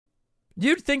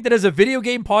You'd think that as a video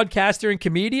game podcaster and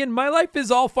comedian, my life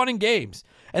is all fun and games.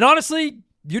 And honestly,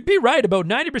 you'd be right. About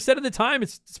 90% of the time,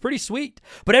 it's pretty sweet.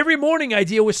 But every morning I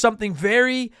deal with something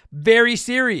very, very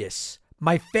serious.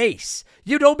 My face.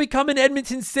 You don't become an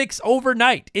Edmonton Six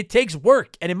overnight. It takes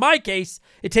work. And in my case,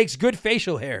 it takes good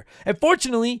facial hair. And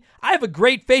fortunately, I have a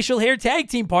great facial hair tag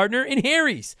team partner in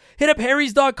Harry's. Hit up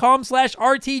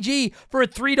harrys.com/RTG for a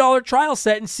 $3 trial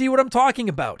set and see what I'm talking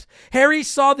about. Harry's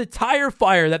saw the tire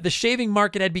fire that the shaving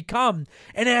market had become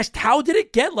and asked, how did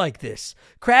it get like this?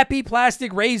 Crappy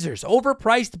plastic razors,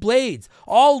 overpriced blades,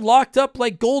 all locked up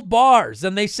like gold bars.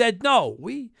 And they said, no,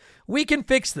 we can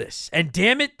fix this. And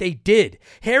damn it, they did.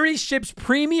 Harry's ships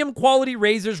premium quality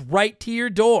razors right to your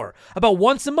door. About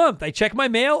once a month, I check my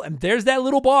mail, and there's that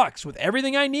little box with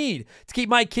everything I need to keep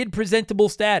my kid presentable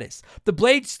status. The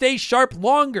blades stay sharp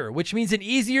longer, which means an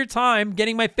easier time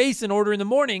getting my face in order in the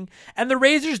morning, and the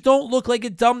razors don't look like a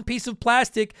dumb piece of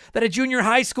plastic that a junior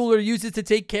high schooler uses to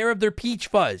take care of their peach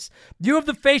fuzz. You have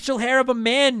the facial hair of a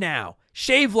man now.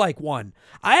 Shave like one.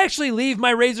 I actually leave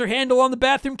my razor handle on the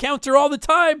bathroom counter all the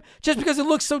time just because it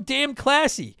looks so damn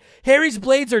classy. Harry's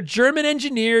blades are German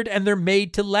engineered and they're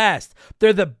made to last.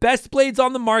 They're the best blades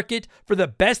on the market for the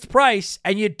best price,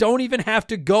 and you don't even have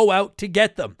to go out to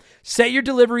get them. Set your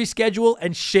delivery schedule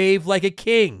and shave like a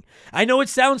king. I know it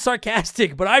sounds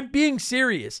sarcastic, but I'm being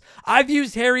serious. I've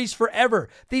used Harry's forever.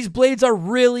 These blades are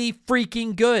really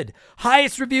freaking good.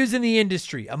 Highest reviews in the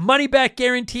industry, a money-back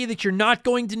guarantee that you're not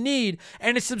going to need,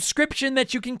 and a subscription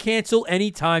that you can cancel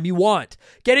anytime you want.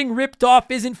 Getting ripped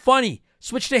off isn't funny.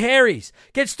 Switch to Harry's.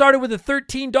 Get started with a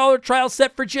 $13 trial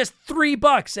set for just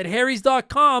 $3 at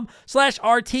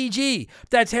harrys.com/RTG.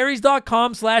 That's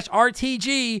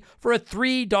harrys.com/RTG for a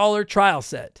 $3 trial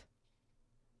set.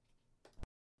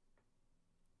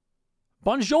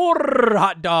 Bonjour,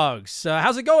 hot dogs.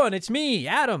 How's it going? It's me,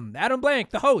 Adam Blank,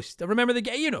 the host. Remember the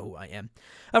game? You know who I am.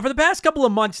 For the past couple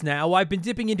of months now, I've been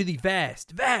dipping into the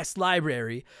vast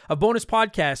library of bonus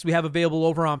podcasts we have available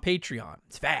over on Patreon.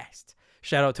 It's vast.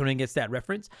 Shout out to anyone who gets that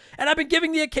reference. And I've been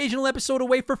giving the occasional episode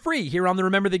away for free here on the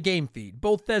Remember the Game feed,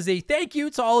 both as a thank you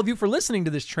to all of you for listening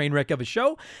to this train wreck of a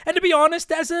show, and to be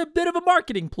honest, as a bit of a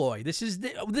marketing ploy. This is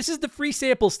the free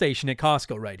sample station at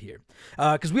Costco right here.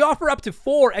 Because we offer up to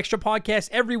 4 extra podcasts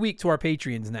every week to our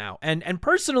Patreons now. And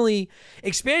personally,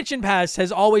 Expansion Pass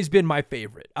has always been my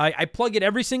favorite. I plug it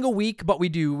every single week, but we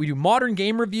do modern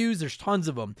game reviews. There's tons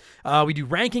of them. We do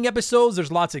ranking episodes.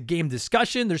 There's lots of game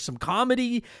discussion. There's some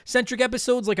comedy-centric episodes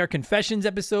like our Confessions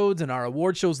episodes and our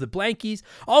award shows, the Blankies,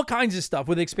 all kinds of stuff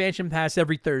with Expansion Pass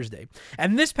every Thursday.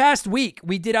 And this past week,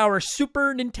 we did our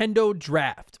Super Nintendo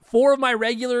draft. 4 of my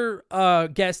regular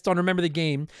guests on Remember the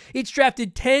Game each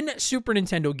drafted 10 Super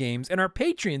Nintendo games, and our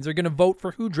Patreons are going to vote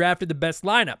for who drafted the best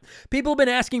lineup. People have been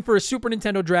asking for a Super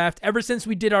Nintendo draft ever since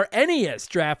we did our NES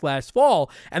draft last fall,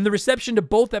 and the reception to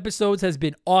both episodes has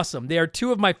been awesome. They are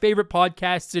 2 of my favorite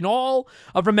podcasts in all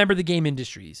of Remember the Game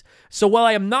Industries. So while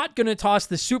I am not going to toss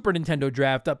the Super Nintendo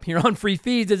draft up here on free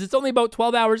feeds, as it's only about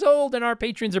 12 hours old and our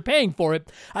patrons are paying for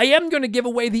it, I am going to give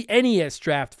away the NES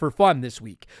draft for fun this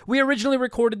week. We originally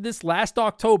recorded this last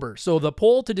October, so the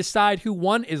poll to decide who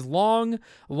won is long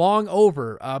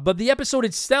over, but the episode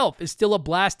itself is still a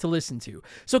blast to listen to.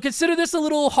 So consider this a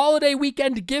little holiday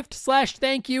weekend gift /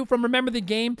 thank you from Remember the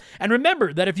Game, and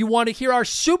remember that if you want to hear our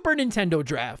Super Nintendo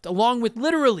draft, along with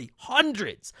literally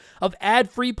hundreds of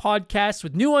ad-free podcasts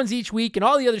with new ones each week and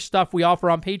all the other stuff we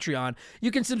offer on Patreon, you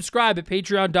can subscribe at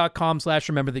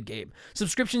patreon.com/rememberthegame.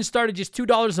 Subscriptions start at just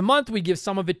 $2 a month. We give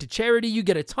some of it to charity. You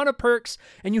get a ton of perks,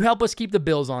 and you help us keep the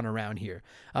bills on around here.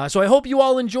 So I hope you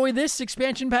all enjoy this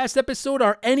Expansion Pass episode,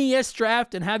 our NES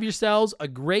draft, and have yourselves a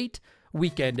great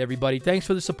weekend, everybody. Thanks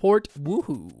for the support.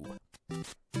 Woohoo.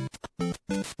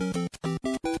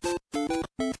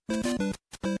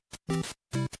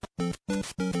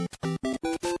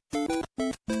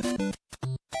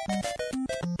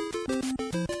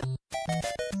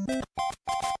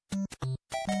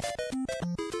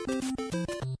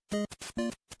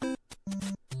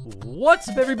 What's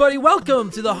up, everybody? Welcome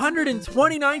to the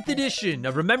 129th edition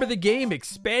of Remember the Game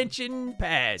Expansion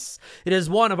Pass. It is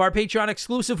one of our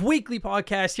Patreon-exclusive weekly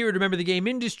podcasts here at Remember the Game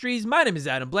Industries. My name is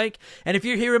Adam Blank, and if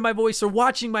you're hearing my voice or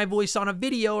watching my voice on a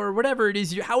video or whatever it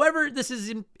is, however this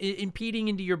is impeding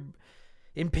into your...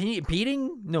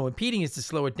 Impeding? No, impeding is to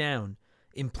slow it down.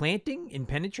 Implanting?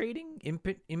 Impenetrating?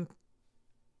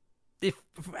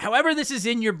 however this is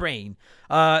in your brain,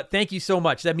 thank you so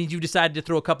much. That means you decided to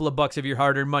throw a couple of bucks of your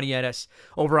hard-earned money at us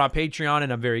over on Patreon,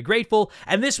 and I'm very grateful.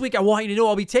 And this week, I want you to know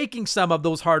I'll be taking some of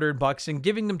those hard-earned bucks and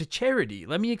giving them to charity.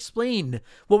 Let me explain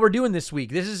what we're doing this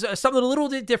week. This is something a little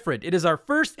bit different. It is our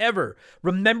first ever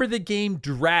Remember the Game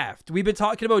draft. We've been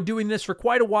talking about doing this for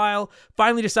quite a while.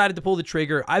 Finally decided to pull the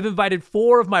trigger. I've invited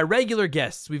 4 of my regular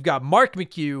guests. We've got Mark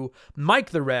McHugh,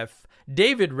 Mike the Ref,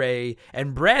 David Ray,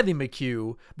 and Bradley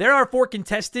McHugh. There are 4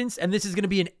 contestants, and this is going to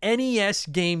be an NES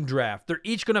game draft. They're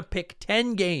each going to pick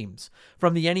 10 games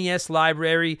from the NES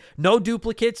library. No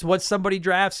duplicates. Once somebody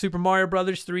drafts Super Mario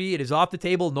Brothers 3, it is off the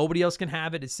table. Nobody else can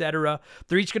have it, etc.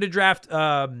 They're each going to draft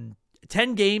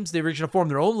 10 games. They're going to form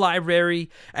their own library,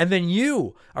 and then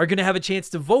you are going to have a chance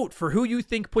to vote for who you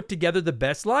think put together the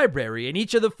best library. And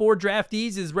each of the 4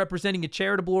 draftees is representing a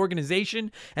charitable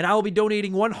organization, and I will be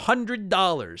donating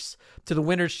 $100 to the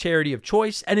winner's charity of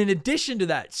choice. And in addition to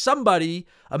that, somebody,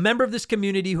 a member of this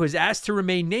community who has asked to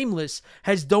remain nameless,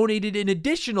 has donated an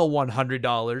additional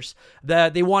 $100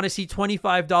 that they want to see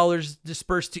 $25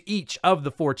 dispersed to each of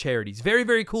the 4 charities. Very,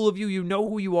 very cool of you. You know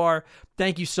who you are.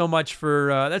 Thank you so much for,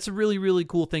 that's a really, really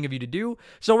cool thing of you to do.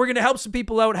 So we're going to help some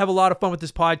people out, have a lot of fun with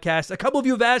this podcast. A couple of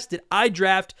you have asked, did I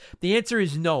draft? The answer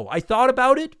is no. I thought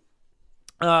about it.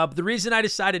 The reason I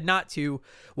decided not to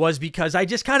was because I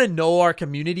just kind of know our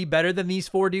community better than these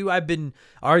 4 do. I've been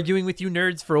arguing with you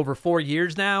nerds for over 4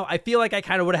 years now. I feel like I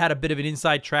kind of would have had a bit of an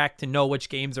inside track to know which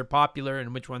games are popular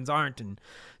and which ones aren't and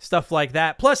stuff like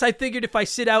that. Plus, I figured if I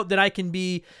sit out that I can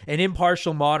be an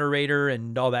impartial moderator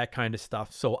and all that kind of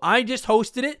stuff. So I just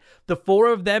hosted it. The 4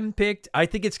 of them picked. I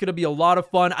think it's going to be a lot of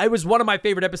fun. It was one of my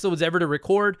favorite episodes ever to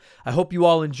record. I hope you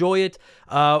all enjoy it.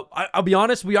 I'll be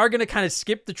honest, we are going to kind of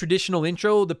skip the traditional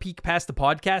intro, the peek past the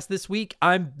podcast this week.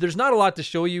 There's not a lot to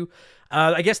show you.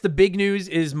 I guess the big news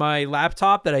is my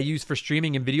laptop that I use for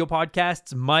streaming and video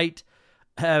podcasts might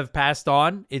have passed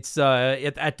on. It's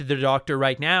at the doctor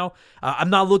right now. I'm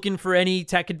not looking for any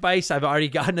tech advice. I've already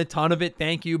gotten a ton of it.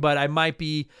 Thank you. But I might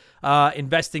be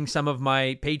investing some of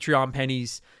my Patreon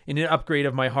pennies in an upgrade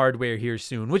of my hardware here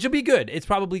soon, which will be good. It's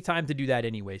probably time to do that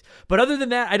anyways. But other than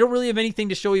that, I don't really have anything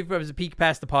to show you as a peek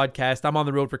past the podcast. I'm on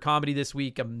the road for comedy this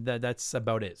week. That's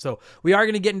about it. So we are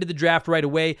going to get into the draft right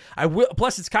away.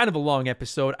 Plus, it's kind of a long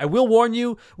episode. I will warn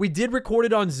you, we did record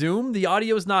it on Zoom. The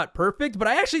audio is not perfect, but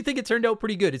I actually think it turned out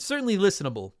pretty good. It's certainly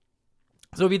listenable.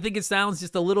 So if you think it sounds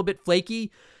just a little bit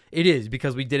flaky, it is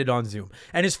because we did it on Zoom.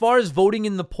 And as far as voting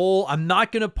in the poll, I'm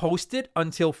not going to post it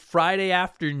until Friday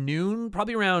afternoon,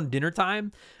 probably around dinner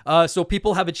time. So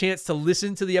people have a chance to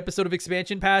listen to the episode of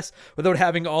Expansion Pass without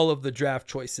having all of the draft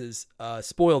choices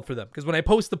spoiled for them. Because when I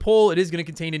post the poll, it is going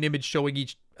to contain an image showing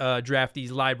each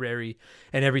draftee's library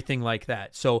and everything like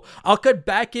that. So I'll cut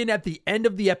back in at the end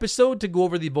of the episode to go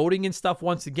over the voting and stuff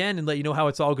once again and let you know how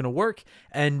it's all going to work.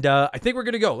 And I think we're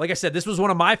going to go. Like I said, this was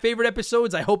one of my favorite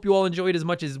episodes. I hope you all enjoyed as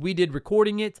much as we did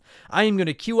recording it. I am going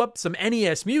to cue up some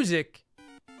NES music.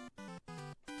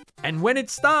 And when it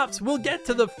stops, we'll get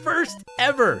to the first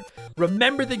ever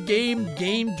Remember the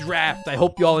Game draft. I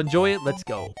hope you all enjoy it. Let's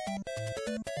go.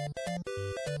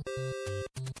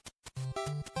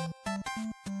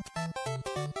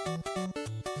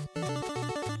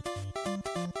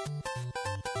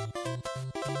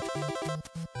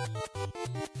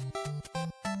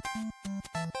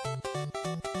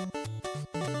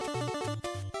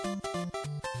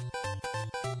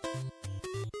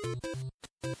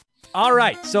 All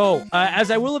right, so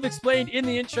as I will have explained in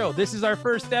the intro, this is our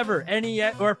first ever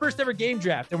NES or our first ever game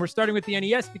draft, and we're starting with the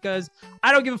NES because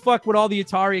I don't give a fuck what all the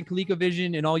Atari and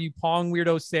ColecoVision and all you Pong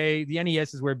weirdos say. The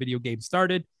NES is where video games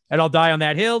started, and I'll die on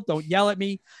that hill. Don't yell at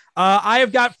me. I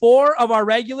have got 4 of our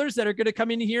regulars that are going to come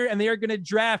in here, and they are going to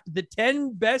draft the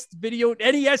 10 best video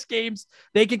NES games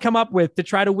they can come up with to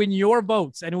try to win your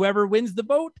votes. And whoever wins the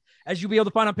vote, as you'll be able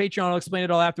to find on Patreon, I'll explain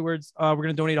it all afterwards. We're going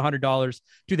to donate $100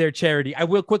 to their charity. I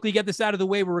will quickly get this out of the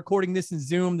way. We're recording this in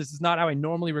Zoom. This is not how I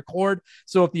normally record.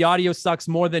 So if the audio sucks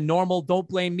more than normal, don't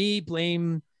blame me.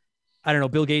 Blame, I don't know,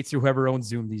 Bill Gates or whoever owns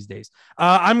Zoom these days.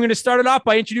 I'm going to start it off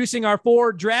by introducing our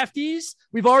 4 draftees.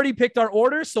 We've already picked our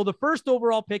order. So the first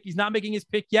overall pick, he's not making his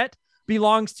pick yet,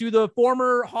 belongs to the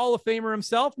former Hall of Famer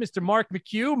himself, Mr. Mark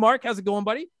McHugh. Mark, how's it going,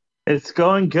 buddy? It's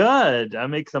going good.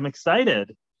 I'm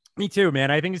excited. Me too, man.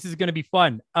 I think this is going to be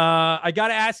fun. I got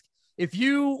to ask, if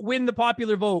you win the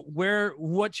popular vote,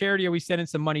 what charity are we sending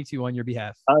some money to on your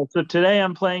behalf? So today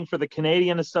I'm playing for the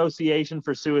Canadian Association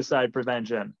for Suicide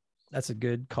Prevention. That's a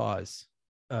good cause.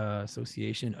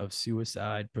 Association of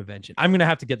Suicide Prevention. I'm going to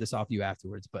have to get this off you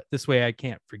afterwards, but this way I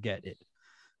can't forget it.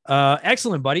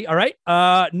 Excellent, buddy. All right.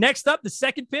 Next up, the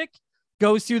second pick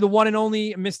goes to the one and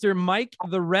only Mr. Mike,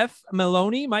 the Ref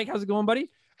Maloney. Mike, how's it going, buddy?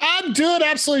 I'm doing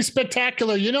absolutely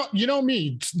spectacular. You know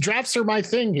me. Drafts are my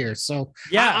thing here, so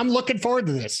yeah, I'm looking forward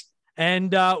to this.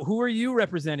 And who are you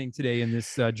representing today in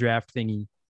this draft thingy?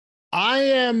 I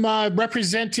am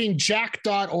representing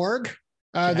Jack.org.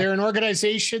 They're an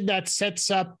organization that sets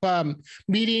up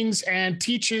meetings and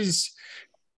teaches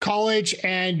college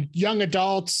and young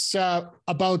adults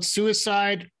about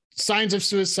suicide, signs of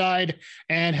suicide,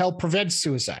 and help prevent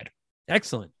suicide.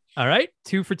 Excellent. All right.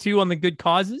 2 for 2 on the good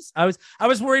causes. I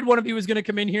was worried one of you was going to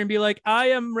come in here and be like,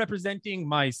 I am representing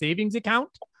my savings account.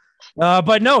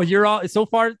 But no, you're all so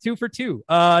far 2 for 2.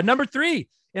 Number 3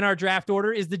 in our draft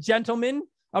order is the gentleman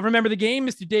of Remember the Game,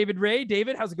 Mr. David Ray.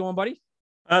 David, how's it going, buddy?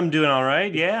 I'm doing all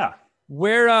right. Yeah.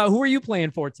 Who are you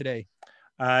playing for today?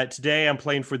 Today I'm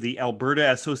playing for the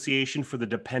Alberta Association for the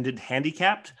Dependent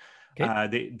Handicapped.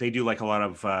 Okay. They do like a lot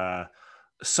of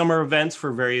summer events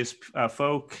for various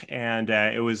folk, and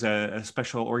it was a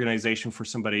special organization for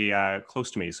somebody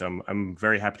close to me. So I'm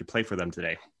very happy to play for them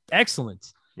today.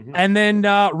 Excellent. Mm-hmm. And then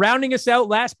rounding us out,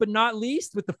 last but not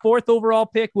least, with the 4th overall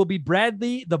pick will be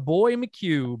Bradley, the boy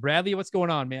McHugh. Bradley, what's going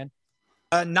on, man?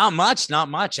 Not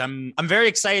much. I'm very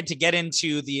excited to get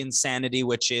into the insanity,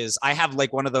 which is I have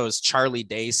like one of those Charlie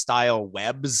Day style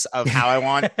webs of how I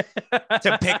want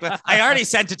to pick. I already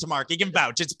sent it to Mark. He can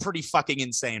vouch. It's pretty fucking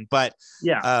insane. But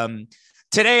yeah,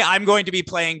 today I'm going to be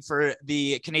playing for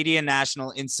the Canadian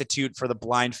National Institute for the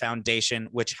Blind Foundation,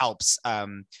 which helps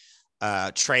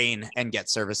train and get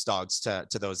service dogs to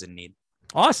those in need.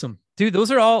 Awesome, dude. Those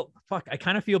are all fuck. I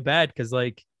kind of feel bad because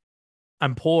like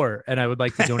I'm poor and I would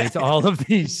like to donate to all of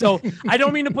these. So I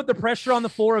don't mean to put the pressure on the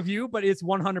 4 of you, but it's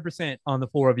 100% on the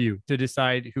 4 of you to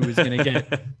decide who is going to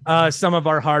get some of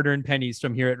our hard-earned pennies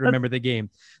from here at Remember the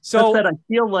Game. So I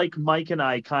feel like Mike and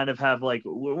I kind of have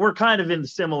we're kind of in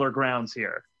similar grounds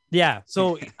here. Yeah.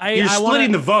 So you're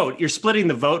splitting the vote. You're splitting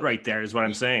the vote right there is what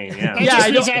I'm saying. Yeah. I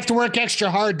have to work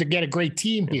extra hard to get a great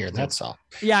team here. That's all.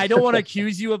 Yeah. I don't want to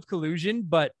accuse you of collusion,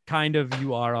 but kind of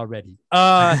you are already.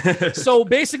 So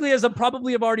basically, as I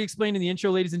probably have already explained in the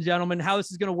intro, ladies and gentlemen, how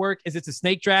this is going to work is it's a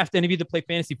snake draft. Any of you that play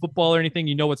fantasy football or anything,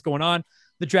 you know what's going on.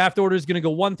 The draft order is going to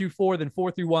go 1 through 4, then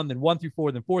 4 through 1, then 1 through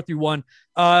 4, then 4 through 1.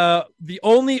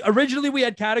 Originally we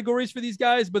had categories for these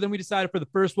guys, but then we decided for the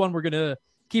first one, we're going to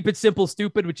keep it simple,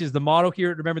 stupid, which is the motto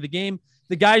here at Remember the Game.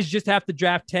 The guys just have to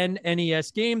draft 10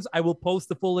 NES games. I will post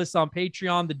the full list on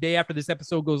Patreon the day after this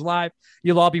episode goes live.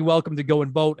 You'll all be welcome to go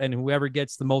and vote, and whoever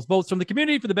gets the most votes from the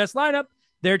community for the best lineup,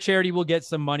 their charity will get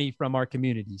some money from our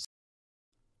communities.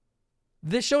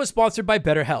 This show is sponsored by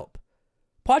BetterHelp.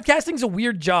 Podcasting's a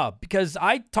weird job because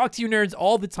I talk to you nerds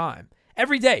all the time.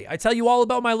 Every day, I tell you all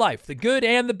about my life, the good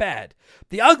and the bad.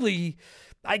 The ugly,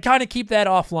 I kind of keep that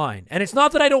offline. And it's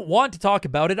not that I don't want to talk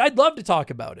about it. I'd love to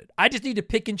talk about it. I just need to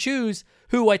pick and choose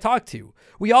who I talk to.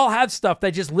 We all have stuff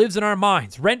that just lives in our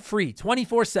minds, rent-free,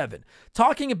 24/7.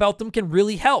 Talking about them can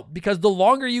really help because the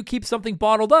longer you keep something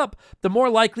bottled up, the more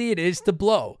likely it is to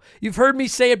blow. You've heard me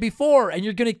say it before, and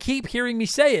you're going to keep hearing me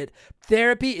say it.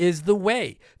 Therapy is the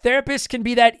way. Therapists can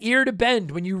be that ear to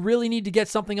bend when you really need to get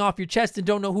something off your chest and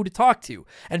don't know who to talk to.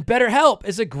 And BetterHelp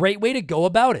is a great way to go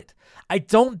about it. I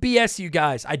don't BS you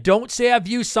guys. I don't say I've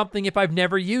used something if I've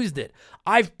never used it.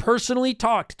 I've personally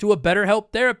talked to a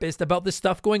BetterHelp therapist about the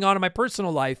stuff going on in my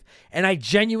personal life, and I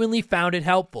genuinely found it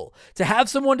helpful. To have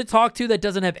someone to talk to that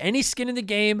doesn't have any skin in the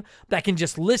game, that can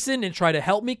just listen and try to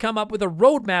help me come up with a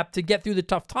roadmap to get through the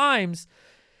tough times,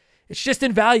 it's just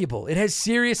invaluable. It has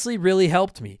seriously really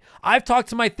helped me. I've talked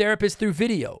to my therapist through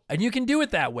video, and you can do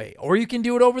it that way, or you can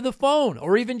do it over the phone,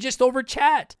 or even just over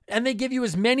chat. And they give you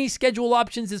as many schedule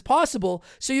options as possible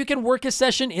so you can work a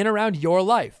session in around your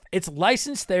life. It's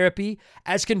licensed therapy,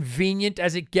 as convenient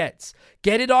as it gets.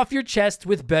 Get it off your chest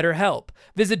with BetterHelp.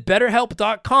 Visit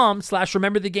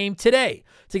betterhelp.com/rememberthegame today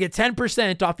to get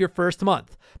 10% off your first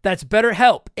month. That's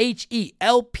BetterHelp,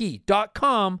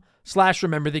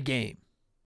 HELP.com/rememberthegame.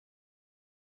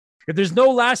 If there's no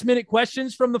last minute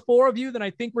questions from the 4 of you, then I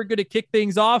think we're going to kick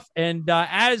things off. And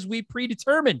as we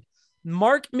predetermined,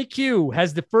 Mark McHugh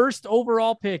has the first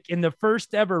overall pick in the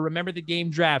first ever Remember the Game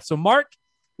draft. So Mark,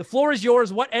 the floor is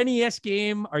yours. What NES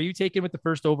game are you taking with the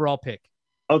first overall pick?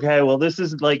 Okay, well, this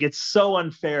is it's so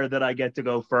unfair that I get to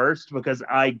go first because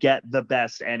I get the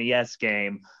best NES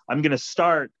game. I'm going to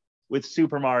start with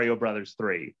Super Mario Brothers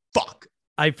 3. Fuck.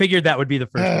 I figured that would be the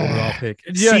first overall pick.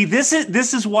 See, this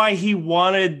is why he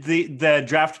wanted the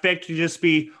draft pick to just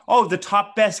be, the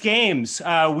top best games.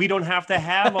 We don't have to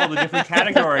have all the different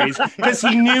categories because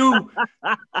he knew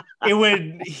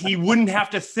he wouldn't have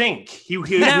to think. He would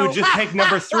just pick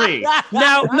number 3.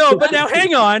 Now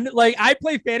hang on. Like, I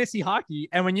play fantasy hockey,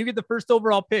 and when you get the first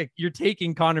overall pick, you're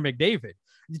taking Connor McDavid.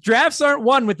 Drafts aren't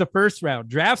won with the first round.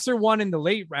 Drafts are won in the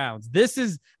late rounds. This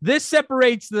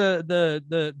separates the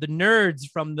nerds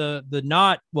from the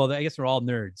not. Well, I guess we're all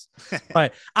nerds.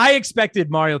 But I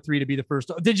expected Mario 3 to be the first.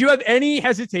 Did you have any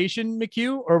hesitation,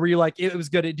 McHugh, or were you like, it was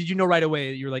good? Did you know right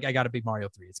away? You were like, I got to be Mario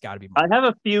 3. It's got to be Mario. I have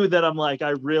a few that I'm like, I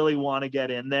really want to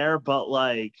get in there, but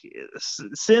like,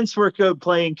 since we're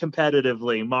playing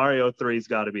competitively, Mario 3's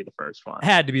got to be the first one.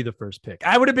 Had to be the first pick.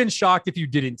 I would have been shocked if you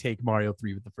didn't take Mario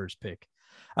 3 with the first pick.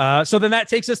 So then that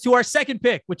takes us to our second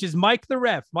pick, which is Mike the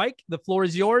Ref. Mike, the floor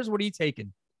is yours. What are you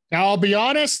taking? Now, I'll be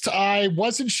honest, I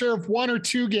wasn't sure of one or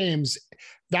two games.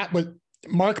 That was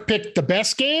Mark picked the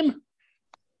best game.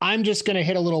 I'm just going to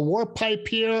hit a little war pipe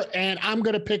here, and I'm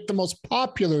going to pick the most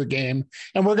popular game,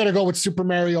 and we're going to go with Super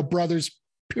Mario Brothers,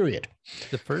 period.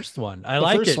 The first one. I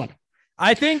like it.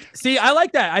 I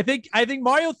like that. I think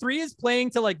Mario 3 is playing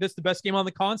to like this, the best game on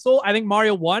the console. I think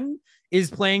Mario 1 is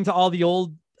playing to all the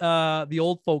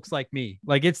old folks like me.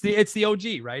 Like it's the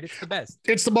OG, right? It's the best.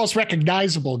 It's the most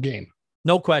recognizable game.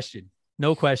 No question.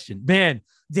 Man,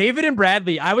 David and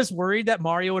Bradley, I was worried that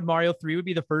Mario and Mario 3 would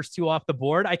be the first two off the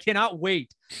board. I cannot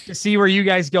wait to see where you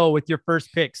guys go with your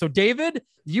first pick. So David,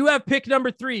 you have pick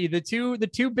number 3. The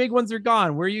two big ones are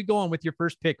gone. Where are you going with your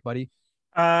first pick, buddy?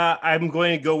 I'm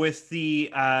going to go with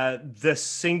the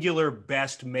singular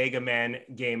best Mega Man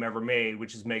game ever made,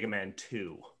 which is Mega Man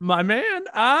 2. My man,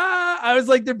 I was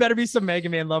like, there better be some Mega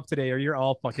Man love today, or you're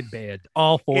all fucking banned.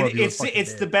 All four of you.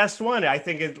 It's the best one. I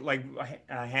think it like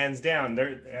hands down.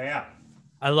 Yeah.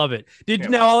 I love it.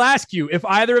 Now I'll ask you, if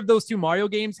either of those two Mario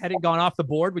games hadn't gone off the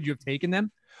board, would you have taken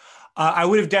them? I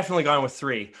would have definitely gone with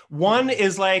 3. One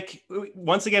is like,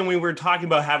 once again, we were talking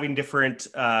about having different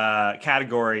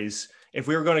categories. If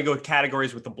we were going to go with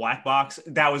categories with the black box,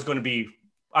 I was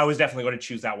definitely going to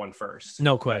choose that one first.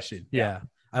 No question. Yeah.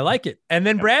 I like it. And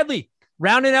then Bradley,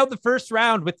 rounding out the first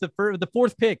round with the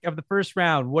fourth pick of the first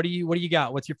round. What do you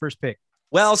got? What's your first pick?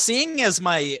 Well, seeing as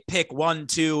my pick 1,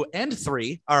 2, and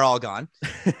 3 are all gone,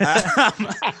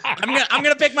 I'm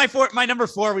gonna pick my number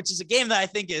 4, which is a game that I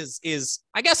think is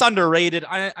I guess underrated.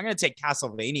 I'm gonna take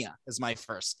Castlevania as my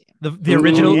first game. The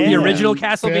original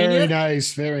Castlevania.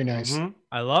 Very nice. Mm-hmm.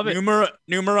 I love it.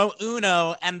 Numero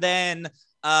uno, and then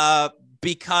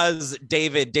because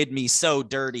David did me so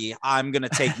dirty, I'm gonna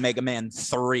take Mega Man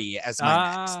 3 as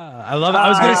my next. I love it. I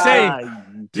was gonna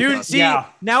say, dude. See, now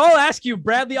I'll ask you,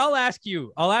 Bradley. I'll ask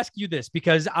you this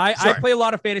because I play a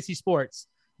lot of fantasy sports.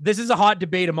 This is a hot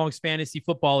debate amongst fantasy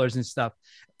footballers and stuff.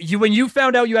 When you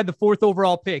found out you had the 4th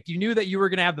overall pick, you knew that you were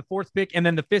gonna have the 4th pick and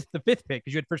then the fifth pick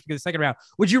because you had first pick of the second round.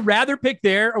 Would you rather pick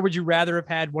there, or would you rather have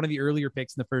had one of the earlier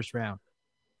picks in the first round?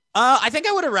 I think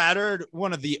I would have rathered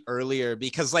one of the earlier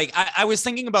because like I was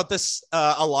thinking about this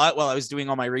a lot while I was doing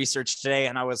all my research today.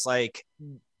 And I was like,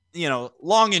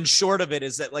 long and short of it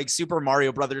is that like Super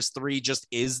Mario Brothers 3 just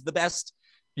is the best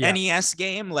NES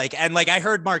game. Like I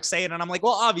heard Mark say it and I'm like,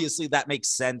 well, obviously that makes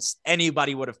sense.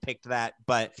 Anybody would have picked that.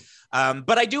 But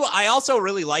I also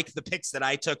really like the picks that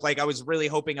I took. Like I was really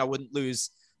hoping I wouldn't lose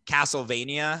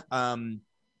Castlevania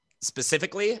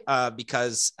specifically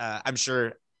because I'm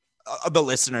sure the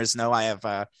listeners know I have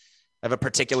a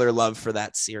particular love for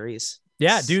that series.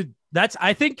 Yeah, dude.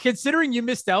 I think considering you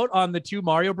missed out on the 2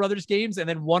 Mario Brothers games and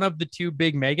then one of the 2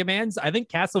 big Mega Mans, I think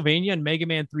Castlevania and Mega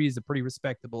Man 3 is a pretty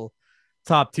respectable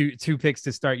top two picks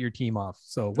to start your team off.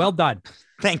 So well done.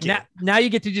 Thank you. Now you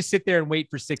get to just sit there and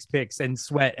wait for 6 picks and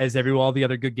sweat as all the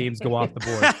other good games go off the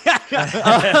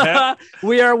board.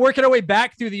 We are working our way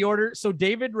back through the order. So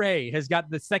David Ray has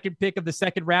got the second pick of the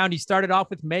second round. He started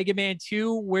off with Mega Man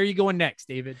 2. Where are you going next,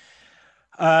 David?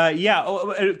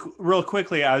 Real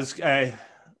quickly,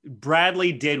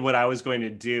 Bradley did what I was going to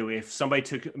do. If somebody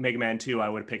took Mega Man 2, I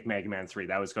would have picked Mega Man 3.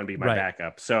 That was going to be my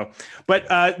backup. So,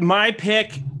 but my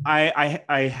pick,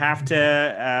 I have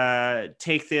to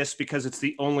take this because it's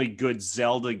the only good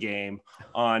Zelda game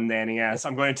on the NES.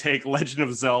 I'm going to take Legend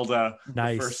of Zelda,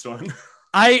 the first one.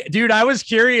 I was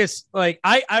curious. Like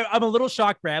I'm a little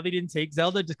shocked Bradley didn't take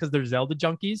Zelda just because they're Zelda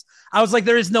junkies. I was like,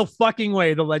 there is no fucking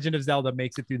way the Legend of Zelda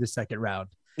makes it through the second round.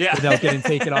 Yeah. Without getting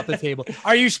taken off the table.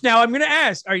 Now I'm going to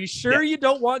ask, are you sure you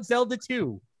don't want Zelda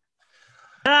 2?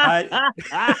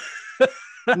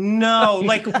 No,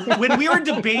 like when we were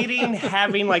debating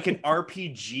having like an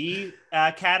RPG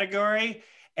category,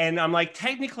 And I'm like,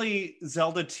 technically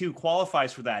Zelda 2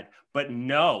 qualifies for that, but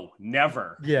no,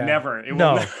 never, never. It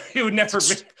would never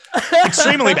be.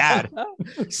 Extremely bad.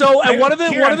 So and one of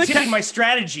I'm the tipping my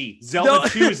strategy. Zelda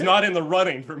 2 is not in the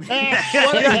running for me.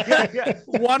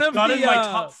 One of not the in my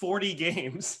top 40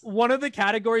 games. One of the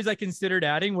categories I considered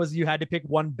adding was you had to pick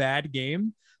one bad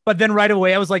game. But then right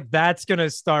away, I was like, that's going to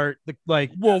start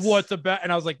what's a bad?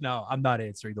 And I was like, no, I'm not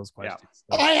answering those questions.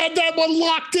 Yeah. I had that one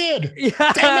locked in.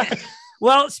 Yeah.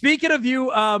 Well, speaking of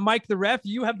you, Mike the ref,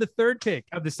 you have the third pick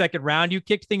of the second round. You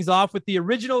kicked things off with the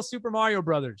original Super Mario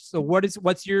Brothers. So what's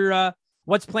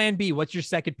plan B? What's your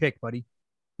second pick, buddy?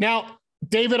 Now,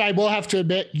 David, I will have to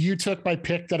admit, you took my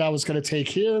pick that I was going to take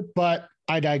here, but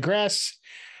I digress.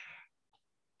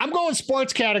 I'm going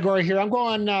sports category here. I'm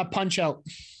going Punch Out.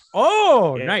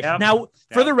 Oh, nice. Now,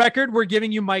 for the record, we're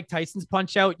giving you Mike Tyson's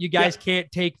Punch Out. You guys can't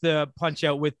take the Punch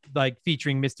Out with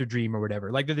featuring Mr. Dream or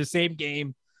whatever. Like they're the same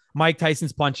game. Mike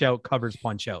Tyson's Punch Out covers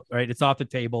Punch Out, right? It's off the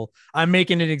table. I'm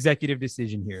making an executive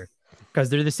decision here because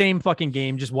they're the same fucking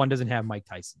game. Just one doesn't have Mike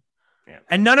Tyson. Yeah.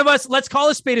 And none of us, let's call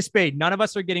a spade a spade. None of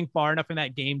us are getting far enough in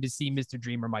that game to see Mr.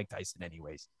 Dream or Mike Tyson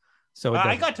anyways. So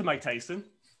I got to Mike Tyson.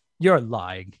 You're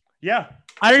lying. Yeah.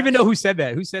 I don't even know who said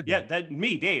that. Who said that? Yeah, that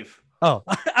me, Dave. Oh,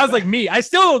 I was like, me. I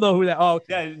still don't know who that. Oh,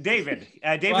 okay.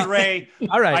 Yeah, David Ray.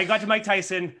 All right. I got to Mike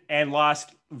Tyson and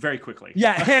lost very quickly.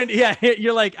 Yeah. And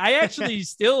you're like, I actually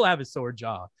still have a sore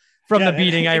jaw from the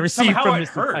beating I received from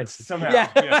Mr. Tyson. Somehow.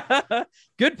 Yeah.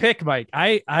 Good pick, Mike.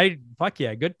 I fuck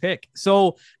yeah. Good pick.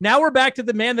 So now we're back to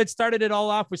the man that started it all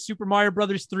off with Super Mario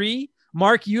Brothers 3.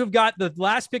 Mark, you have got the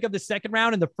last pick of the second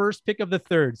round and the first pick of the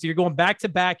third. So you're going back to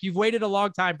back. You've waited a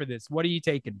long time for this. What are you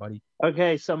taking, buddy?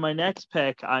 Okay, so my next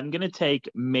pick, I'm going to take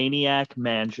Maniac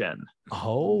Mansion.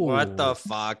 Oh. What the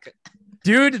fuck?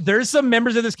 Dude, there's some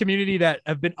members of this community that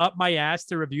have been up my ass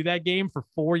to review that game for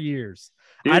 4 years.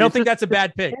 Dude, I don't think that's a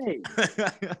bad pick.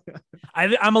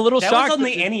 I'm a little shocked. That was on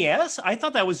the NES? I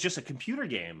thought that was just a computer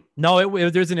game. No,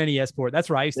 there's an NES port. That's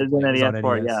right. There's an NES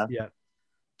port, yeah.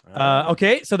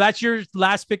 Okay, so that's your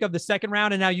last pick of the second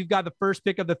round, and now you've got the first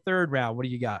pick of the third round. What do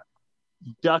you got?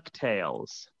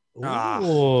 DuckTales.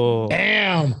 Oh,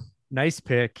 damn! Nice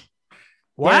pick.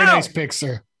 Wow, very nice pick,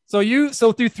 sir.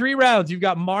 So through 3 rounds, you've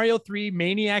got Mario 3,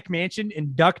 Maniac Mansion, and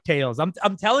DuckTales.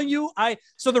 I'm telling you,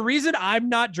 so the reason I'm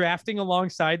not drafting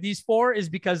alongside these 4 is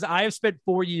because I have spent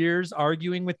 4 years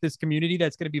arguing with this community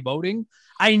that's going to be voting.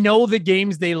 I know the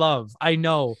games they love. I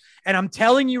know. And I'm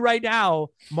telling you right now,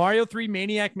 Mario 3,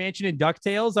 Maniac Mansion, and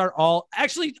DuckTales are all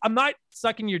actually, I'm not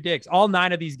sucking your dicks. All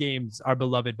 9 of these games are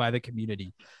beloved by the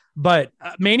community. But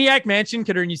Maniac Mansion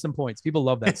could earn you some points. People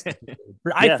love that stuff.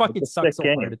 I fucking suck so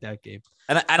hard at that game.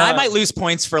 And I might lose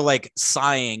points for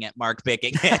sighing at Mark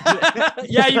picking.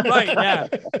 Yeah, you might.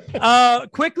 Yeah.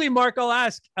 Quickly, Mark, I'll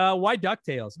ask, why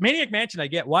DuckTales? Maniac Mansion, I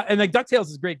get why, and DuckTales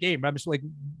is a great game. But I'm just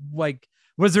like,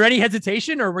 was there any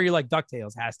hesitation, or were you like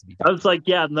DuckTales has to be? I was like,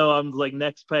 yeah, no, I'm like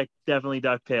next pick, definitely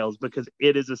DuckTales, because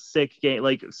it is a sick game,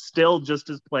 still just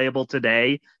as playable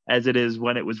today as it is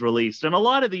when it was released. And a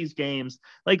lot of these games,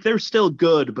 they're still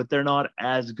good, but they're not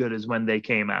as good as when they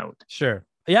came out. Sure.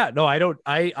 Yeah, no, I don't.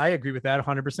 I agree with that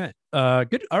 100%.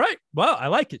 Good. All right. Well, I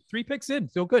like it. 3 picks in.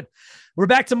 Feel good. We're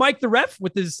back to Mike the ref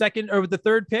with the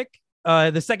third pick.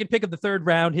 The second pick of the third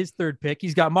round, his third pick.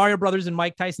 He's got Mario Brothers and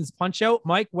Mike Tyson's Punch Out.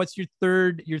 Mike, what's your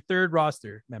third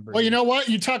roster member? Well, you know what?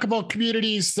 You talk about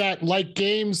communities that like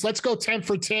games. Let's go 10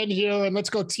 for 10 here, and let's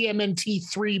go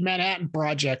TMNT 3 Manhattan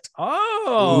Project.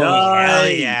 Oh,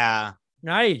 nice. Yeah.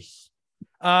 Nice.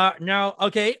 Now,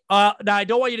 okay. Now I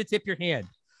don't want you to tip your hand.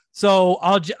 So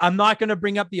I'm not going to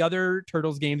bring up the other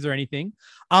Turtles games or anything.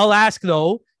 I'll ask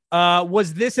though,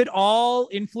 was this at all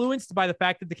influenced by the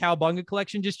fact that the Cowabunga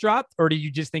collection just dropped, or do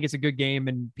you just think it's a good game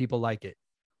and people like it?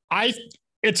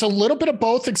 It's a little bit of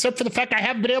both, except for the fact I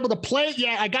haven't been able to play it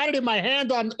yet. I got it in my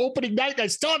hand on opening night, and I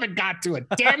still haven't got to it.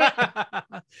 Damn it.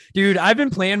 Dude, I've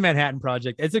been playing Manhattan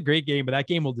Project. It's a great game, but that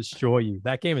game will destroy you.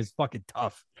 That game is fucking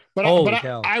tough. But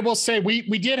I will say we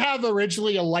did have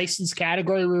originally a licensed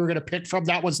category we were going to pick from.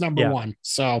 That was number 1.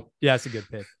 So yeah, it's a good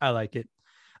pick. I like it.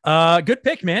 Good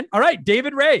pick, man. All right,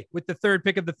 David Ray with the third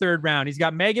pick of the third round. He's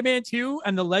got Mega Man 2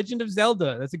 and The Legend of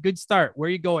Zelda. That's a good start. Where are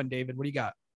you going, David? What do you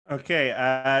got?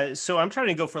 Okay, so I'm trying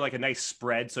to go for a nice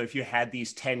spread. So if you had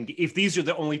these 10, if these are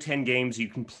the only 10 games you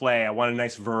can play, I want a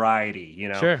nice variety,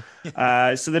 Sure.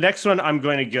 So the next one I'm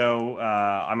going to go,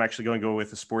 I'm actually going to go with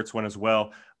the sports one as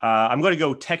well. I'm going to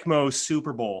go Tecmo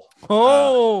Super Bowl.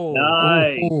 Oh,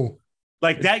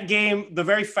 nice. That game, the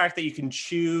very fact that you can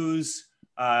choose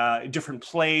different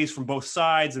plays from both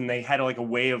sides, and they had a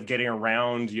way of getting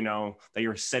around, that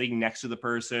you're sitting next to the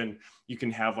person. You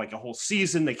can have a whole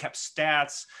season. They kept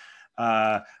stats.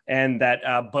 and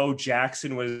that Bo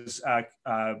Jackson was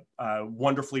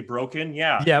wonderfully broken.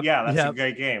 Yeah, that's a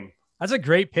great game. That's a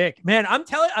great pick, man.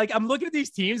 I'm looking at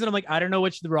these teams and I'm like, I don't know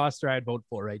which of the roster I'd vote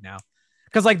for right now,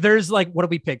 because like there's like, what do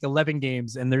we pick? 11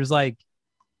 games, and there's like,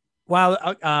 wow,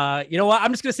 you know what?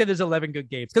 I'm just gonna say there's 11 good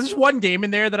games, because there's one game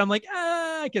in there that I'm like,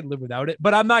 I can live without it,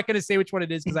 but I'm not gonna say which one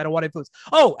it is because I don't want to influence.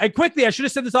 Oh, and quickly, I should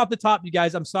have said this off the top, you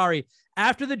guys. I'm sorry.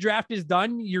 After the draft is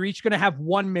done, you're each gonna have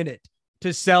 1 minute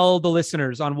to sell the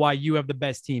listeners on why you have the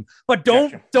best team, but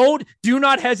do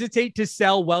not hesitate to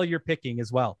sell while you're picking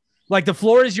as well. Like, the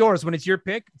floor is yours when it's your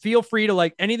pick. Feel free to,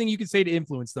 like, anything you can say to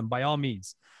influence them by all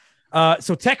means.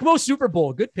 So Tecmo Super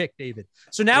Bowl, good pick, David.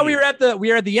 So now we are at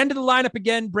the end of the lineup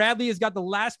again. Bradley has got the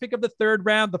last pick of the third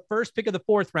round, the first pick of the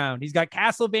fourth round. He's got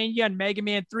Castlevania and Mega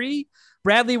Man 3.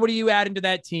 Bradley, what are you adding to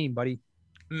that team, buddy?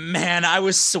 Man, I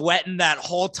was sweating that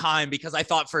whole time because I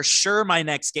thought for sure my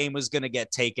next game was going to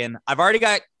get taken. I've already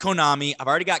got Konami. I've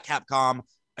already got Capcom.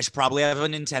 I should probably have a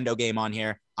Nintendo game on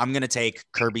here. I'm going to take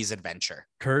Kirby's Adventure.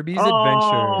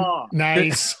 Adventure.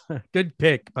 Nice. Good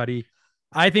pick, buddy.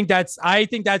 I think that's,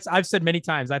 I've said many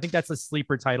times, I think that's a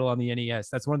sleeper title on the NES.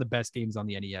 That's one of the best games on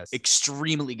the NES.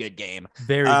 Extremely good game.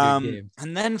 Very good game.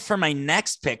 And then for my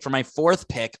next pick, for my fourth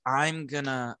pick, I'm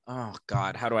gonna, oh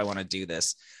God, how do I want to do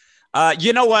this?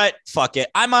 You know what? Fuck it.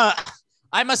 I'm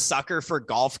a sucker for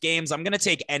golf games. I'm going to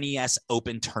take NES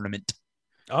Open Tournament.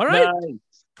 All right. Nice.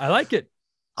 I like it.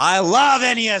 I love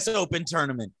NES Open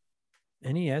Tournament.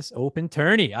 NES Open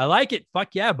Tourney. I like it.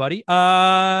 Fuck yeah, buddy.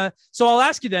 So I'll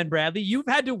ask you then, Bradley. You've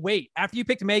had to wait. After you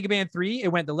picked Mega Man 3, it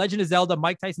went The Legend of Zelda,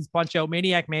 Mike Tyson's Punch-Out,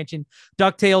 Maniac Mansion,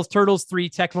 DuckTales, Turtles 3,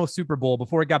 Tecmo Super Bowl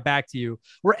before it got back to you.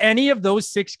 Were any of those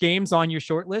 6 games on your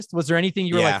short list? Was there anything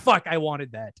you were like, fuck, I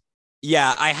wanted that?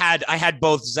 Yeah, I had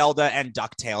both Zelda and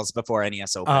DuckTales before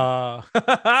NES Open.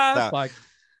 Fuck.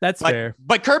 That's fair.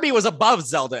 But Kirby was above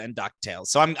Zelda and DuckTales.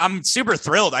 So I'm super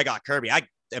thrilled I got Kirby. I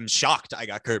am shocked I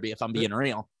got Kirby, if I'm being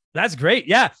real. That's great.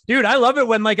 Yeah, dude, I love it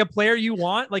when like a player you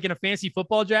want, like in a fantasy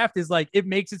football draft, is like, it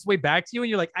makes its way back to you and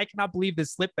you're like, I cannot believe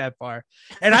this slipped that far.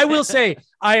 And I will say,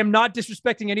 I am not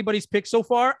disrespecting anybody's pick so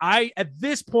far. At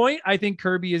this point, I think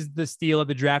Kirby is the steal of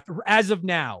the draft as of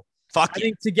now. I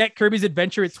think to get Kirby's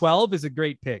Adventure at 12 is a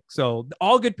great pick. So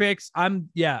all good picks. I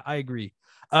agree.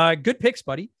 Good picks,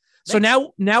 buddy. Thanks.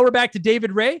 So now we're back to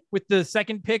David Ray with the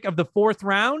second pick of the fourth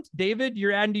round. David,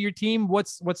 you're adding to your team.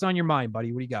 What's on your mind,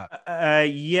 buddy? What do you got?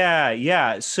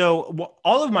 Yeah. So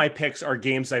all of my picks are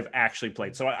games I've actually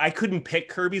played. So I couldn't pick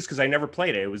Kirby's because I never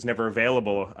played it. It was never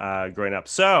available growing up.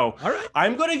 So all right.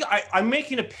 I'm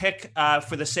making a pick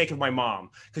for the sake of my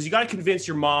mom, because you got to convince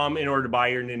your mom in order to buy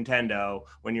your Nintendo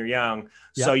when you're young.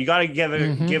 Yep. So you got to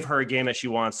give her a game that she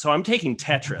wants. So I'm taking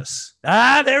Tetris.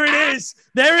 There it is.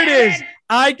 There it is.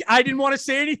 I didn't want to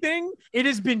say anything. It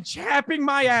has been chapping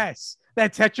my ass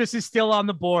that Tetris is still on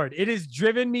the board. It has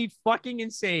driven me fucking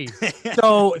insane.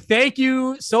 So thank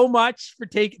you so much for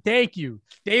thank you.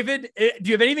 David, do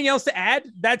you have anything else to add?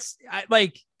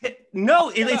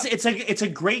 No, it's a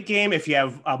great game if you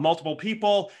have multiple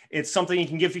people. It's something you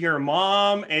can give to your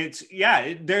mom.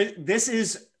 This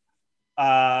is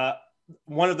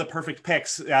one of the perfect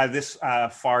picks this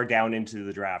far down into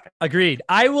the draft. Agreed.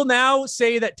 I will now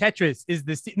say that Tetris is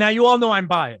the now you all know I'm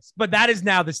biased, but that is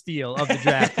now the steal of the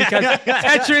draft, because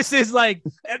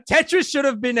Tetris should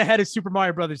have been ahead of Super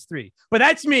Mario Brothers 3, but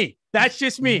that's me. That's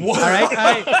just me. What? All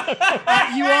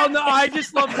right. You all know I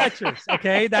just love Tetris.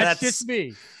 Okay. That's just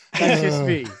me. That's just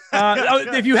me.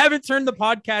 If you haven't turned the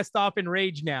podcast off in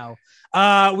rage now,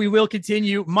 we will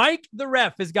continue. Mike, the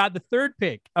ref, has got the third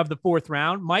pick of the fourth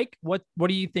round. Mike, what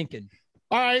are you thinking?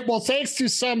 All right. Well, thanks to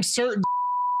some certain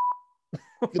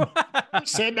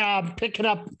picking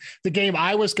up the game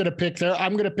I was going to pick there,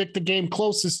 I'm going to pick the game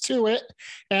closest to it,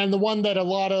 and the one that a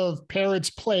lot of parents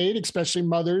played, especially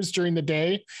mothers, during the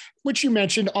day, which you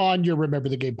mentioned on your Remember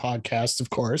the Game podcast, of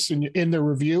course, in the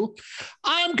review.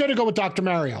 I'm going to go with Dr.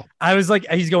 Mario. I was like,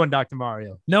 he's going Dr.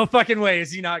 Mario. No fucking way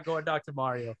is he not going Dr.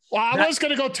 Mario. Well, I was going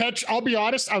to go Tetris. I'll be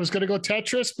honest, I was going to go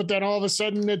Tetris, but then all of a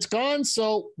sudden it's gone.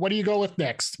 So what do you go with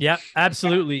next? Yeah,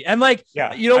 absolutely. And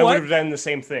you know I what? I would have done the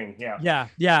same thing. Yeah.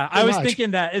 I was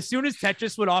thinking that as soon as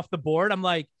Tetris went off the board, I'm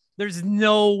like, there's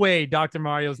no way Dr.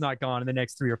 Mario's not gone in the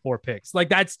next 3 or 4 picks. Like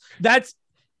that's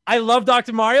I love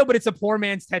Dr. Mario, but it's a poor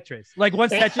man's Tetris. Like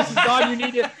once Tetris is gone, you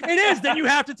need it. It is. Then you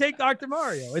have to take Dr.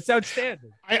 Mario. It's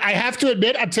outstanding. I have to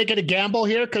admit, I'm taking a gamble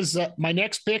here because my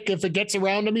next pick, if it gets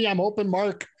around to me, I'm hoping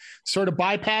Mark sort of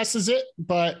bypasses it,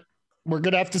 but we're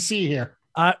going to have to see here.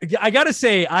 I gotta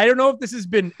say, I don't know if this has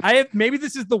been. Maybe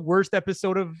this is the worst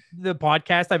episode of the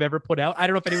podcast I've ever put out. I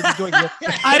don't know if anyone's enjoying.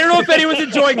 I don't know if anyone's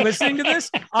enjoying listening to this.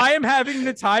 I am having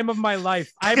the time of my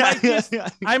life.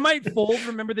 I might fold.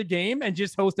 Remember the game and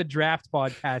just host a draft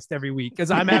podcast every week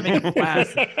because I'm having a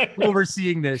blast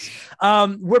overseeing this.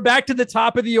 We're back to the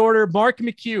top of the order. Mark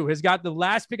McHugh has got the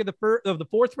last pick of the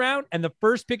fourth round and the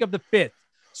first pick of the fifth.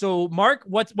 So, Mark,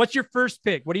 what's your first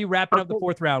pick? What are you wrapping up the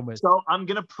fourth round with? So I'm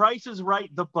going to prices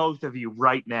right the both of you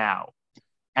right now.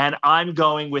 And I'm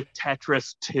going with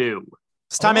Tetris 2.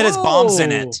 This time it has bombs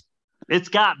in it. It's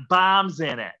got bombs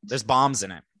in it. There's bombs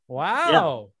in it.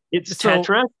 Wow. Yeah. It's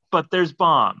Tetris, but there's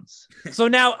bombs. So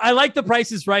now I like the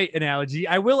Price is Right analogy.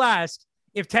 I will ask,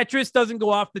 if Tetris doesn't go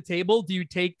off the table, do you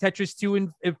take Tetris 2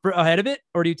 ahead of it,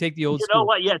 or do you take the old school? You know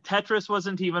what? Yeah, Tetris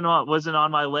wasn't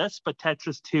on my list, but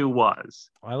Tetris 2 was.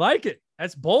 I like it.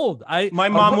 That's bold. My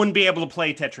mom wouldn't be able to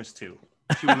play Tetris 2.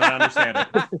 She would not understand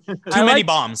it. Too many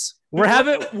bombs. We're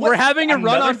having a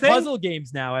run on puzzle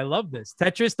games now. I love this.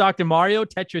 Tetris, Dr. Mario,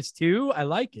 Tetris 2. I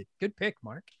like it. Good pick,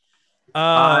 Mark.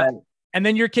 And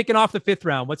then you're kicking off the fifth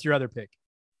round. What's your other pick?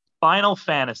 Final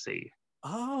Fantasy.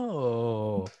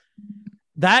 Oh.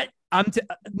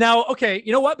 Now, okay,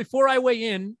 you know what? Before I weigh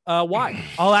in, why?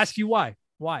 I'll ask you why.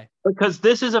 Why? Because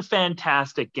this is a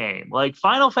fantastic game. Like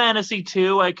Final Fantasy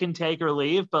 2, I can take or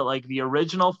leave, but like the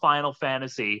original Final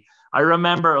Fantasy, I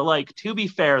remember, like, to be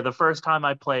fair, the first time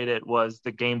I played it was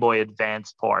the Game Boy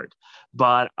Advance port.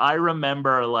 But I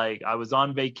remember, like, I was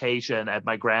on vacation at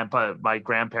my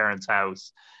grandparents'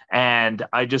 house, and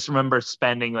I just remember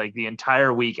spending like the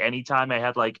entire week, anytime I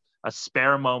had like a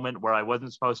spare moment where I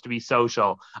wasn't supposed to be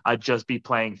social, I'd just be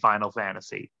playing Final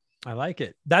Fantasy. I like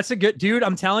it. That's a good dude.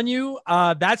 I'm telling you,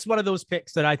 that's one of those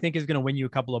picks that I think is going to win you a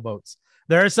couple of votes.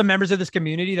 There are some members of this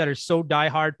community that are so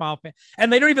diehard Final Fantasy,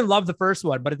 and they don't even love the first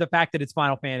one, but it's the fact that it's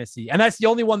Final Fantasy. And that's the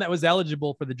only one that was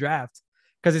eligible for the draft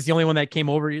because it's the only one that came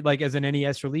over like as an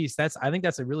NES release. I think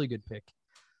that's a really good pick.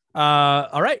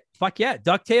 All right. Fuck yeah.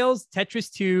 DuckTales, Tetris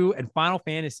 2, and Final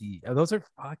Fantasy. Those are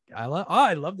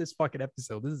I love this fucking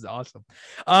episode. This is awesome.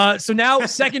 So now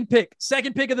second pick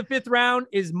of the fifth round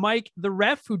is Mike the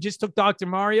Ref, who just took Dr.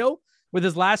 Mario with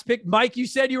his last pick. Mike, you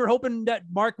said you were hoping that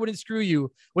Mark wouldn't screw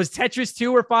you. Was Tetris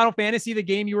 2 or Final Fantasy the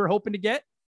game you were hoping to get?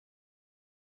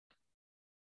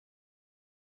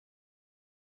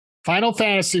 Final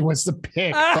Fantasy was the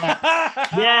pick.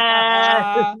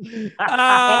 Yeah.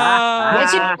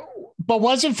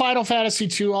 Wasn't Final Fantasy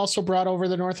 2 also brought over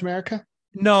to North America?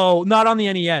 No, not on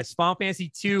the NES. Final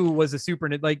Fantasy 2 was a Super,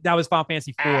 like that was Final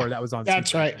Fantasy 4 that was on.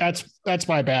 That's Super. Right. That's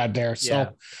my bad there. Yeah.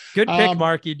 So good pick,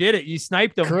 Mark. You did it. You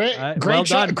sniped them.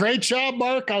 Great job,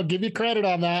 Mark. I'll give you credit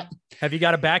on that. Have you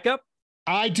got a backup?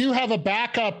 I do have a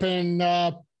backup,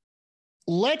 and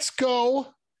let's go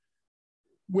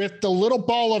with the little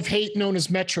ball of hate known as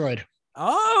Metroid.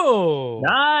 Oh,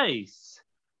 nice.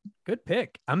 Good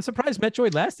pick. I'm surprised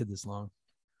Metroid lasted this long.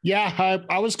 Yeah,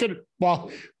 I was gonna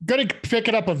pick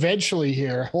it up eventually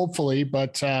here, hopefully,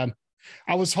 but I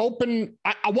was hoping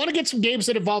I want to get some games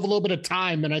that involve a little bit of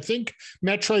time, and I think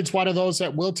Metroid's one of those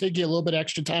that will take you a little bit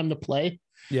extra time to play.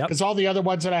 Yeah, because all the other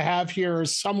ones that I have here are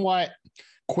somewhat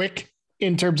quick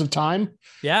in terms of time.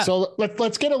 Yeah, so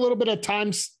let's get a little bit of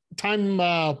time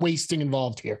wasting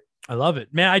involved here. I love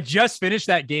it, man. I just finished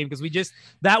that game because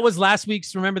that was last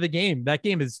week's Remember the Game. That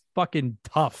game is fucking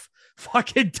tough.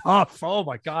 Oh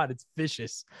my God. It's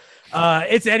vicious.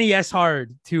 It's NES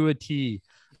hard to a T.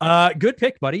 Good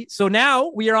pick, buddy. So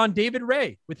now we are on David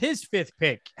Ray with his fifth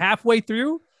pick. Halfway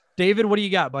through, David, what do you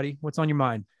got, buddy? What's on your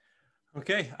mind?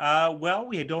 Okay. Well,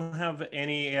 we don't have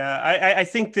any. I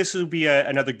think this would be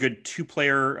another good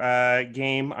two-player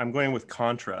game. I'm going with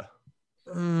Contra.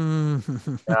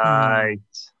 Right.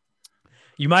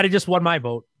 You might have just won my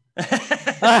vote.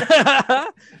 I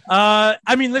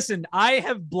mean, listen, I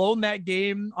have blown that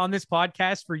game on this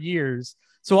podcast for years.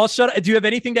 So I'll shut up. Do you have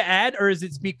anything to add, or does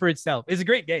it speak for itself? It's a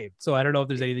great game. So I don't know if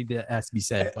there's anything that has to be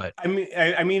said, but I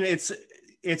mean,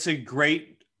 it's a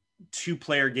great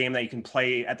two-player game that you can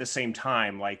play at the same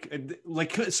time. Like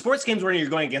sports games where you're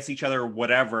going against each other or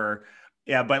whatever.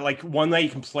 Yeah, but like one that you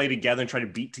can play together and try to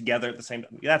beat together at the same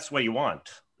time. That's what you want,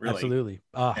 really. Absolutely.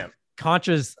 Yeah.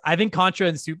 Contra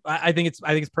and Super. I think it's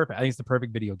perfect. I think it's the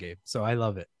perfect video game. So I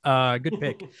love it. Good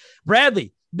pick.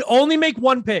 Bradley, only make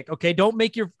one pick. Okay. Don't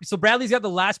make so Bradley's got the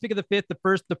last pick of the fifth, the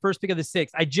first pick of the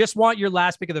sixth. I just want your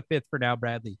last pick of the fifth for now,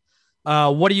 Bradley.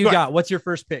 What do you got? What's your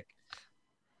first pick?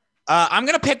 I'm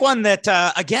going to pick one that,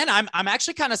 again, I'm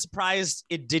actually kind of surprised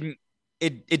it didn't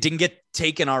get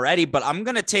taken already, but I'm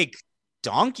going to take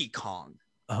Donkey Kong.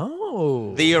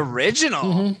 Oh, The original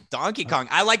Mhm. Donkey Kong.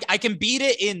 I can beat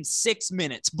it in 6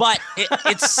 minutes, but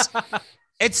it's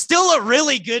still a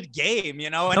really good game,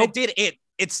 and Nope.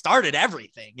 it started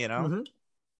everything, Mhm.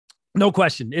 No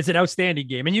question. It's an outstanding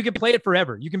game, and you can play it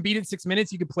forever. You can beat it in 6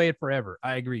 minutes. You can play it forever.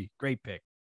 I agree. Great pick.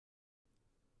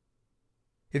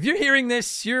 If you're hearing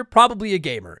this, you're probably a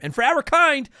gamer. And for our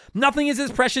kind, nothing is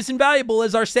as precious and valuable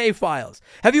as our save files.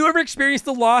 Have you ever experienced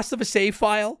the loss of a save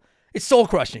file? It's soul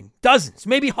crushing. Dozens,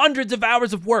 maybe hundreds of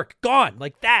hours of work gone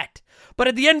like that. But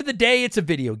at the end of the day, it's a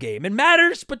video game. It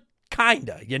matters, but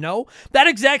kinda, That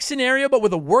exact scenario, but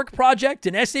with a work project,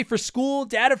 an essay for school,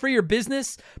 data for your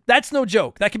business, that's no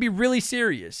joke. That can be really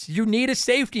serious. You need a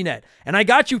safety net. And I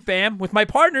got you, fam, with my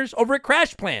partners over at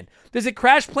CrashPlan. Visit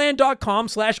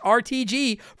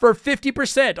crashplan.com/RTG for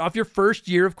 50% off your first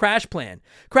year of CrashPlan.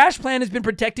 CrashPlan has been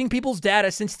protecting people's data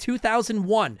since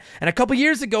 2001. And a couple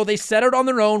years ago, they set out on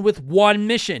their own with one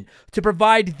mission: to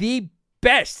provide the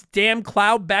best damn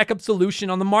cloud backup solution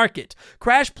on the market.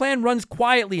 CrashPlan runs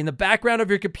quietly in the background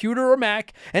of your computer or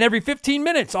Mac, and every 15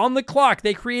 minutes on the clock,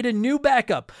 they create a new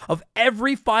backup of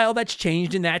every file that's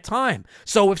changed in that time.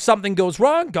 So if something goes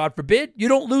wrong, God forbid, you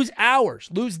don't lose hours,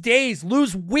 lose days,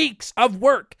 lose weeks of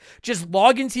work. Just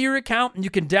log into your account and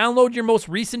you can download your most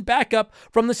recent backup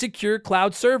from the secure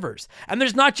cloud servers. And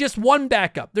there's not just one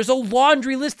backup. There's a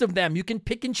laundry list of them. You can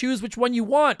pick and choose which one you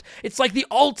want. It's like the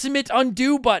ultimate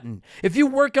undo button. If you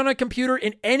work on a computer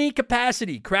in any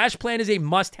capacity, CrashPlan is a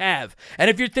must-have. And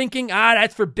if you're thinking,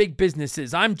 that's for big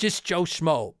businesses, I'm just Joe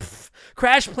Schmo.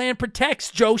 CrashPlan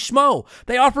protects Joe Schmo.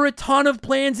 They offer a ton of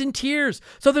plans and tiers.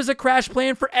 So there's a Crash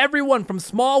Plan for everyone, from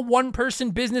small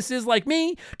one-person businesses like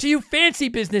me to you fancy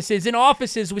businesses in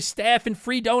offices with staff and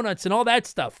free donuts and all that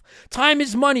stuff. Time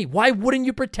is money. Why wouldn't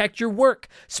you protect your work?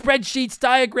 Spreadsheets,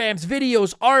 diagrams,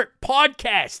 videos, art,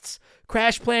 podcasts.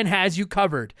 CrashPlan has you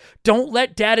covered. Don't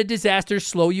let data disasters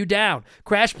slow you down.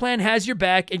 CrashPlan has your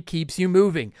back and keeps you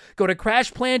moving. Go to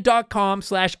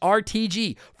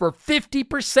crashplan.com/RTG for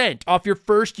 50% off your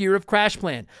first year of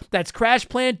CrashPlan. That's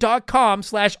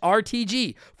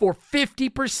crashplan.com/RTG for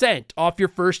 50% off your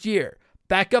first year.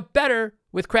 Back up better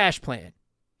with CrashPlan.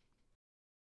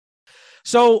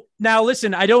 So now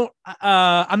listen,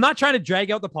 I'm not trying to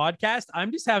drag out the podcast.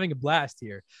 I'm just having a blast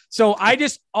here. So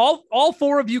all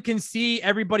four of you can see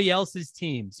everybody else's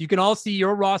teams. You can all see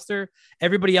your roster,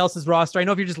 everybody else's roster. I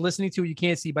know if you're just listening to it, you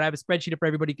can't see, but I have a spreadsheet up for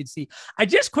everybody can see. I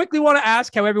just quickly want to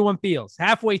ask how everyone feels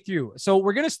halfway through. So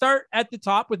we're going to start at the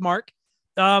top with Mark.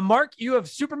 Mark, you have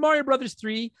Super Mario Brothers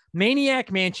 3,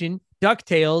 Maniac Mansion,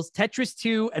 DuckTales, Tetris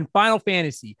 2, and Final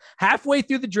Fantasy. Halfway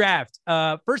through the draft,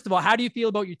 first of all, how do you feel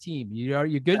about your team? Are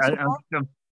you good so far? I'm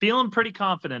feeling pretty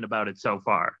confident about it so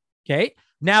far. Okay.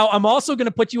 Now, I'm also going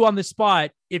to put you on the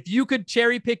spot. If you could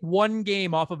cherry pick one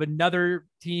game off of another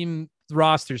team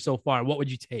roster so far, what would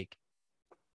you take?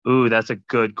 Ooh, that's a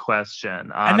good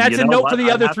question. And that's a note for the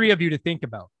other three of you to think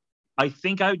about. I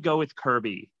think I would go with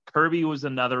Kirby. Kirby was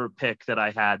another pick that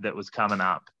I had that was coming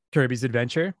up. Kirby's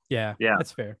Adventure. Yeah.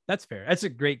 That's fair. That's a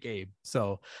great game.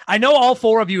 So I know all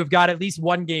four of you have got at least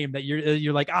one game that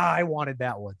you're like, I wanted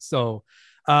that one. So,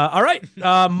 all right.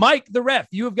 Mike, the ref,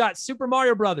 you have got Super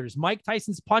Mario Brothers, Mike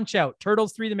Tyson's Punch Out,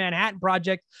 Turtles 3, The Manhattan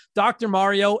Project, Dr.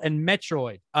 Mario, and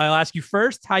Metroid. I'll ask you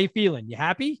first, how you feeling? You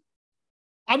happy?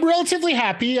 I'm relatively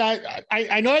happy.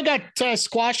 I know I got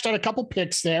squashed on a couple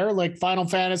picks there, like Final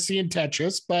Fantasy and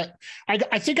Tetris, but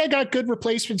I think I got good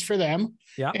replacements for them.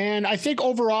 Yeah. And I think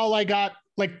overall I got,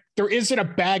 like, there isn't a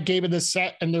bad game in this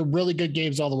set, and they're really good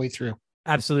games all the way through.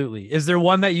 Absolutely. Is there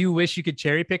one that you wish you could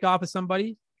cherry pick off of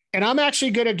somebody? And I'm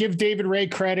actually going to give David Ray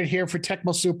credit here for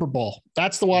Tecmo Super Bowl.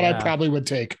 That's the one I probably would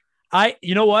take.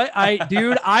 You know what? I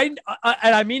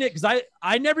mean it, because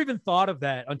I never even thought of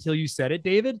that until you said it,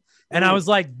 David. And I was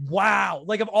like, wow,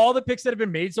 like of all the picks that have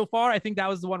been made so far, I think that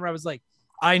was the one where I was like,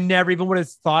 I never even would have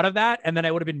thought of that. And then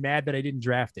I would have been mad that I didn't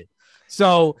draft it.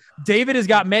 So David has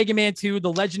got Mega Man 2,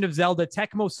 The Legend of Zelda,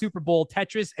 Tecmo Super Bowl,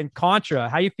 Tetris, and Contra.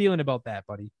 How you feeling about that,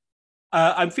 buddy?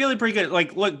 I'm feeling pretty good.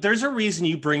 Like, look, there's a reason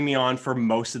you bring me on for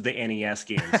most of the NES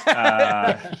games.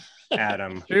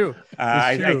 Adam. True.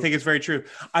 I think it's very true.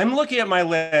 I'm looking at my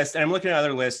list and I'm looking at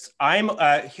other lists. I'm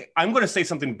going to say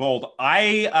something bold.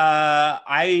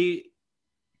 I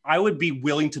would be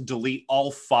willing to delete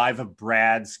all 5 of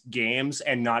Brad's games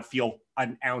and not feel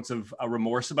an ounce of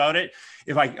remorse about it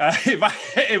if I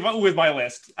with my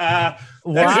list.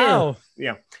 Wow.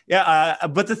 Yeah.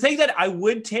 But the thing that I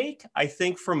would take, I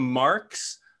think, from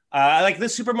Mark's, like the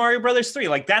Super Mario Brothers 3,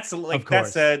 like that's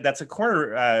a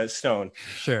cornerstone.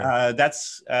 Sure.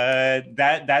 That's a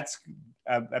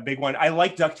big one. I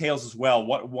like DuckTales as well.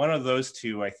 One of those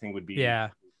two I think would be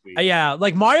Yeah,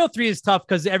 like Mario 3 is tough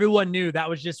because everyone knew that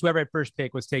was just whoever had first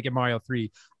pick was taking Mario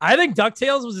 3. I think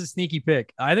DuckTales was a sneaky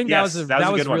pick. I think that was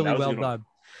really well done.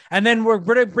 And then we're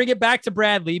going to bring it back to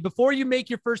Bradley. Before you make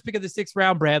your first pick of the 6th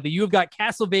round, Bradley, you have got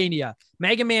Castlevania,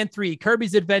 Mega Man 3,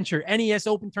 Kirby's Adventure, NES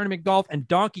Open Tournament Golf, and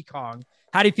Donkey Kong.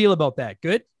 How do you feel about that?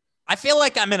 Good? I feel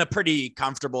like I'm in a pretty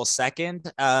comfortable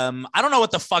second. I don't know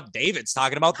what the fuck David's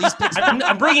talking about. These picks.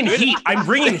 I'm bringing heat. I'm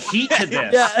bringing heat to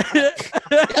this.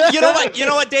 Yeah. You know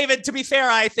what, David? To be fair,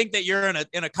 I think that you're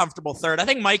in a comfortable third. I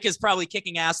think Mike is probably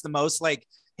kicking ass the most. Like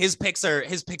his picks are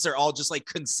all just like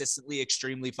consistently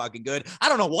extremely fucking good. I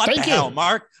don't know what the hell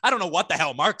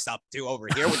Mark's up to over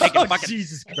here. We're taking fucking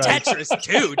Jesus Tetris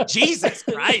 2. Jesus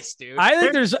Christ, dude. I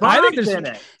think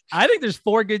there's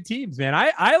 4 good teams, man.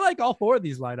 I like all 4 of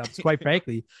these lineups, quite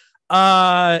frankly.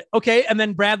 Okay, and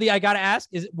then Bradley, I gotta ask: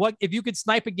 what if you could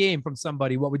snipe a game from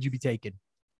somebody? What would you be taking?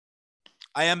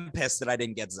 I am pissed that I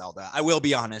didn't get Zelda. I will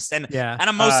be honest, and and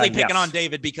I'm mostly picking on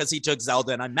David because he took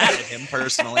Zelda, and I'm mad at him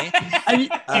personally.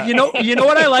 You know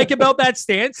what I like about that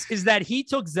stance is that he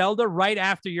took Zelda right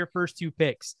after your first 2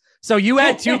 picks. So you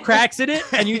had 2 cracks at it,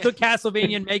 and you took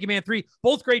Castlevania and Mega Man 3,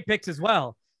 both great picks as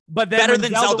well. But then better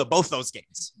than Zelda, both those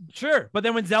games. Sure, but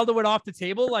then when Zelda went off the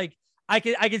table, like I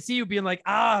can see you being like,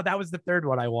 that was the third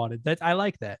one I wanted. That I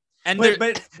like that. And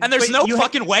there's no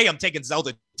fucking way I'm taking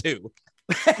Zelda 2.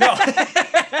 No.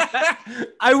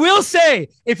 I will say,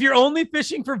 if you're only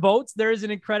fishing for votes, there is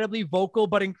an incredibly vocal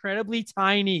but incredibly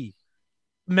tiny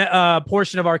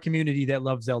portion of our community that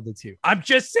loves Zelda 2. I'm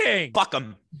just saying. Fuck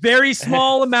them. Very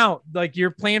small amount. Like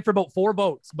you're playing for about 4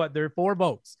 votes, but they're 4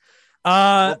 votes.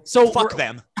 So fuck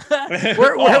them.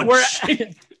 We're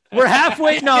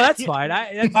halfway. No, that's fine.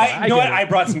 I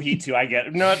brought some heat too. I get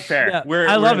it. No, it's fair. Yeah,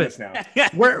 I love it now.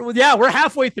 We're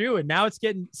halfway through, and now it's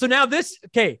getting. So now this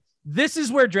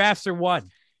is where drafts are won.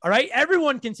 All right,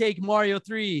 everyone can take Mario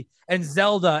 3 and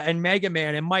Zelda and Mega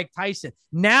Man and Mike Tyson.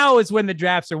 Now is when the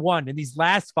drafts are won in these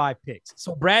last 5 picks.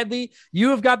 So Bradley,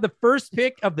 you have got the first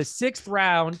pick of the 6th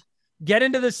round. Get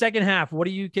into the second half. What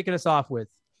are you kicking us off with?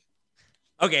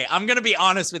 Okay, I'm gonna be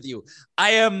honest with you.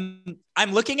 I'm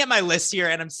looking at my list here,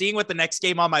 and I'm seeing what the next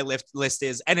game on my list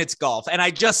is, and it's golf, and I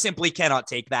just simply cannot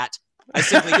take that. I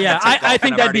simply can't take golf, I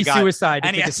think that'd be suicide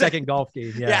to take a second golf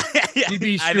game. Yeah. You'd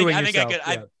be screwing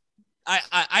yourself.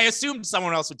 I assumed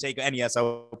someone else would take NES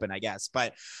Open, I guess,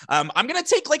 but I'm gonna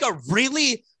take like a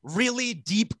really, really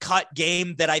deep cut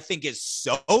game that I think is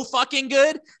so fucking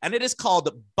good, and it is called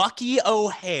Bucky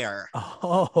O'Hare.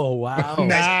 Oh wow,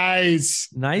 nice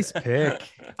pick.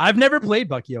 I've never played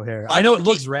Bucky O'Hare. I know it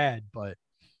looks rad, but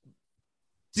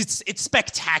it's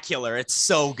spectacular. It's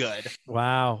so good.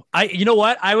 Wow. You know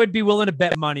what? I would be willing to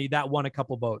bet money that won a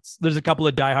couple votes. There's a couple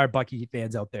of diehard Bucky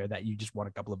fans out there that you just won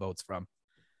a couple of votes from.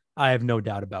 I have no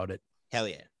doubt about it. Hell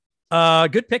yeah.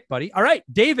 Good pick, buddy. All right,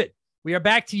 David, we are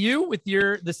back to you with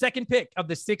the second pick of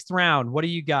the 6th round. What do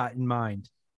you got in mind?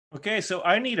 Okay, so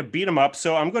I need to beat him up,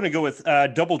 so I'm going to go with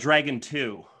Double Dragon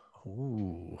 2.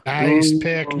 Ooh. Nice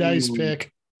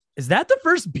pick. Is that the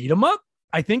first beat 'em up?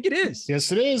 I think it is.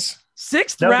 Yes, it is.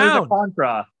 6th round.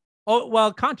 Contra. Oh,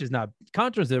 well, Contra's not.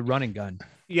 Contra's a run and gun.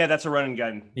 Yeah, that's a run and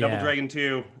gun. Double Dragon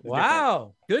 2.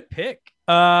 Wow. Good pick.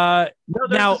 There's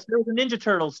the Ninja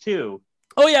Turtles too.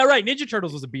 Oh yeah, right. Ninja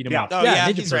Turtles was a beat 'em up. Oh yeah,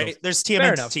 he's right. There's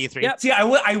TMNT 3. Yep. See,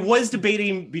 I was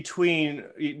debating between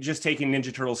just taking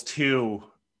Ninja Turtles 2,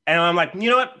 and I'm like, you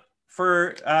know what?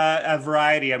 For a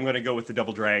variety, I'm going to go with the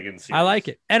Double Dragon series. I like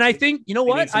it, and I think you know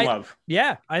what? Love.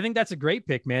 Yeah, I think that's a great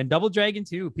pick, man. Double Dragon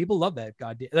 2. People love that.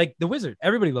 Like the Wizard.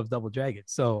 Everybody loves Double Dragon.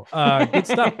 So good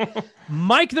stuff.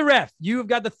 Mike the Ref, you have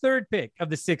got the 3rd pick of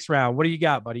the 6th round. What do you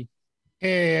got, buddy?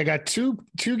 Hey, I got two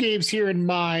games here in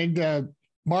mind.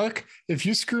 Mark, if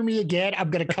you screw me again,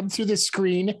 I'm going to come through this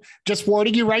screen. Just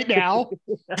warning you right now.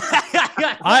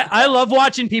 I love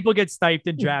watching people get sniped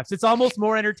in drafts. It's almost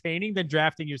more entertaining than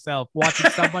drafting yourself.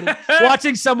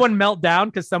 Watching someone melt down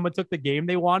because someone took the game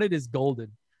they wanted is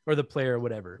golden, or the player or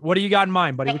whatever. What do you got in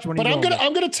mind, buddy? Which one? I'm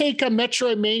gonna take a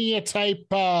Metroidvania type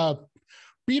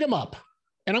beat 'em up.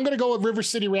 And I'm going to go with River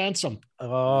City Ransom.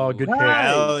 Oh, good pick.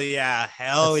 Hell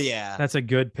yeah. That's a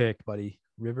good pick, buddy.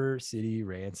 River City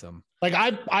Ransom. Like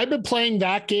I've been playing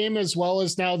that game as well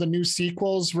as now the new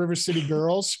sequels, River City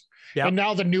Girls. Yep. And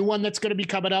now the new one that's going to be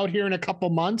coming out here in a couple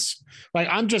months. Like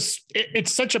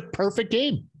it's such a perfect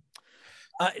game.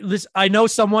 Listen, I know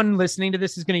someone listening to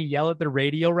this is going to yell at the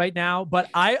radio right now, but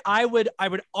I would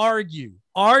argue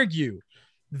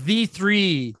the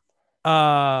 3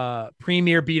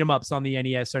 premier beat 'em ups on the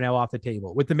NES are now off the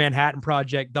table with the Manhattan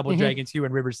Project, Double Dragon 2,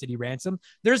 and River City Ransom.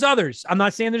 There's others. I'm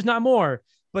not saying there's not more,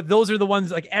 but those are the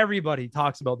ones like everybody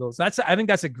talks about those. I think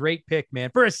that's a great pick,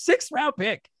 man. For a 6th round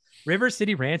pick, River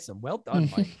City Ransom. Well done,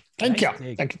 Mike. Thank Nice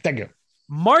you. dig. Thank you.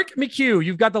 Mark McHugh,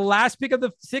 you've got the last pick of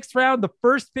the 6th round, the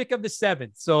first pick of the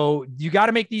 7th. So you got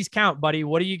to make these count, buddy.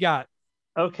 What do you got?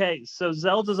 Okay, so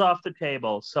Zelda's off the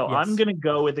table. So Yes. I'm going to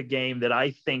go with a game that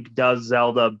I think does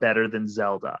Zelda better than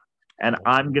Zelda. And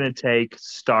I'm going to take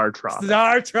Star Tropics.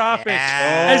 Star Tropics.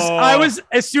 Yeah.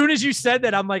 As soon as you said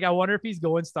that, I'm like, I wonder if he's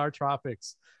going Star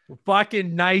Tropics.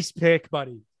 Fucking nice pick,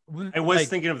 buddy. I was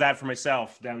thinking of that for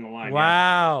myself down the line.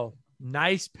 Wow.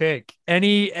 Nice pick.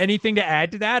 Anything to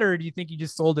add to that, or do you think you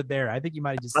just sold it there? I think you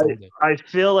might have just sold it. I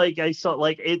feel like I saw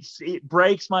like it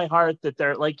breaks my heart that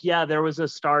they're like, yeah, there was a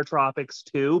Star Tropics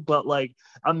too, but like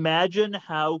imagine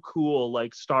how cool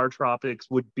like Star Tropics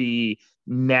would be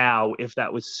now if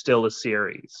that was still a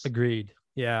series. Agreed.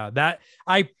 Yeah, that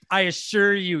I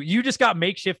assure you, you just got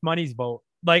makeshift money's vote.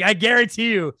 Like I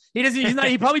guarantee you,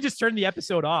 he probably just turned the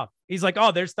episode off. He's like,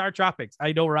 oh, there's Star Tropics.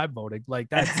 I know where I'm voting. Like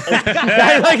that's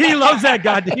like he loves that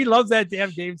god. He loves that damn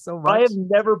game so much. I have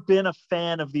never been a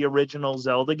fan of the original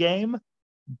Zelda game,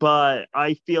 but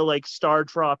I feel like Star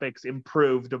Tropics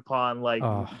improved upon like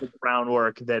the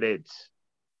groundwork that it's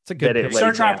a good pick.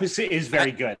 Star Tropics is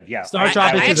very good. Yeah. Star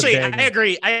Tropics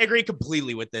I agree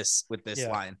completely with this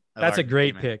line. That's a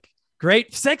great pick.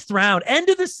 Great 6th round, end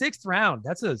of the 6th round.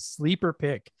 That's a sleeper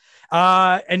pick.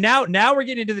 And now we're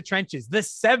getting into the trenches. The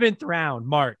 7th round,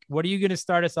 Mark. What are you going to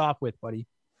start us off with, buddy?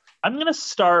 I'm going to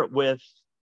start with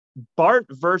Bart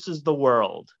versus the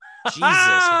World. Jesus,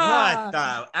 what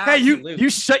the? Hey,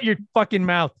 you shut your fucking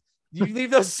mouth. You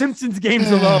leave those Simpsons games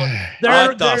alone.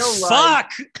 What the fuck?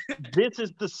 This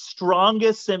is the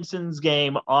strongest Simpsons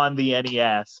game on the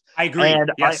NES. I agree.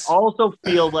 And yes. I also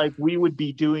feel like we would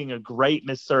be doing a great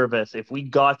misservice if we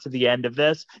got to the end of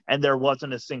this and there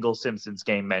wasn't a single Simpsons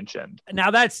game mentioned.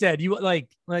 Now that said, you like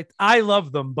I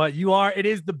love them, but it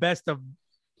is the best of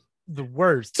the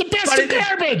worst. It's the best of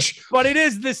garbage. But it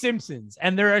is the Simpsons,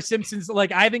 and there are Simpsons.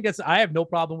 Like I have no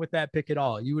problem with that pick at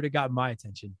all. You would have gotten my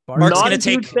attention. Mark's not a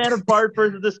huge fan of Bart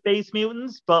versus the Space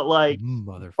Mutants, but like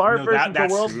Bart versus the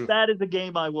World, that is a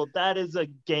game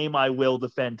I will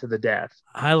defend to the death.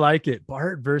 I like it.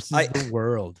 Bart versus the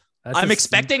World. I'm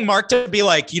expecting Mark to be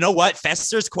like, you know what?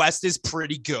 Fester's Quest is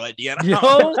pretty good. You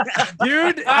know?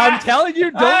 Dude, I'm telling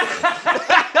you, don't.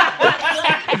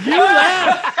 You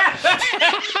laugh.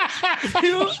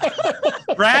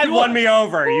 Brad won me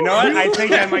over. You know what? I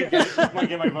think I might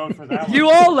get my vote for that one. You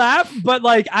all laugh, but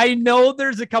like I know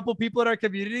there's a couple people in our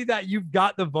community that you've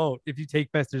got the vote if you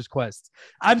take Fester's Quest.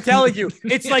 I'm telling you,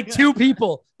 it's like 2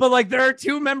 people, but like there are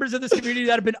 2 members of this community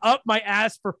that have been up my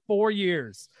ass for 4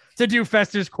 years to do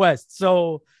Fester's Quest.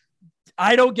 So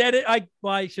I don't get it. I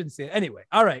shouldn't say it. Anyway.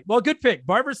 All right. Well, good pick.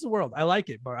 Bart versus the World. I like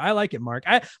it. I like it, Mark.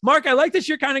 Mark, I like that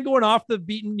you're kind of going off the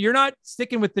beaten. You're not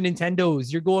sticking with the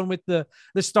Nintendos. You're going with the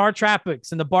Star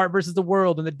Tropics and the Bart versus the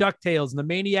World and the DuckTales and the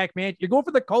Maniac Man. You're going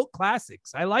for the cult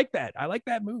classics. I like that. I like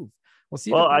that move. We'll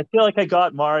see. Well, I feel like I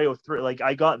got Mario through. Like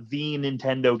I got the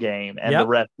Nintendo game, and the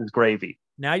rest is gravy.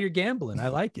 Now you're gambling. I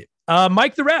like it.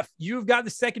 Mike the Ref, you've got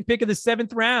the 2nd pick of the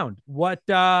 7th round. What?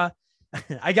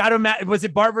 I got him. Was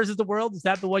it Bart versus the World? Is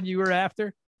that the one you were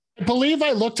after? I believe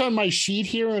I looked on my sheet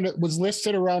here and it was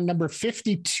listed around number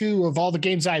 52 of all the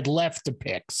games I'd left to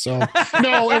pick. So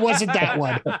no, it wasn't that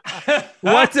one.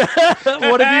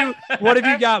 What have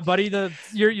you got, buddy?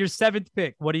 Your 7th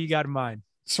pick. What do you got in mind?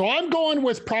 So I'm going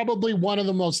with probably one of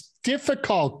the most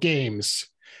difficult games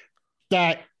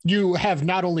that you have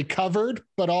not only covered,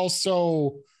 but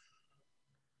also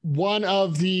one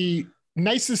of the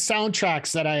nicest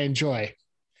soundtracks that I enjoy.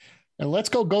 And let's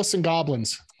go Ghosts and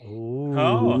Goblins.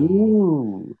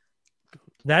 Ooh.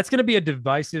 That's going to be a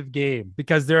divisive game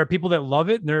because there are people that love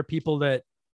it and there are people that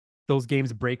those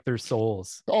games break their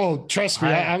souls. Oh, trust me.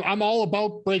 I'm all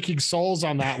about breaking souls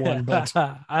on that one, but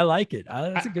I like it.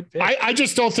 That's a good pick. I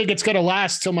just don't think it's going to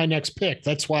last till my next pick.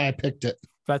 That's why I picked it.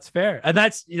 That's fair. And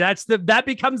that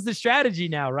becomes the strategy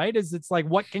now, right? It's like,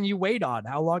 what can you wait on?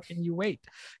 How long can you wait?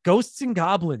 Ghosts and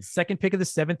Goblins, 2nd pick of the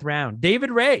 7th round.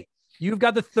 David Ray, you've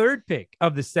got the 3rd pick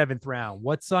of the 7th round.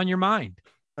 What's on your mind?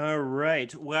 All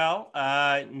right. Well,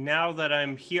 now that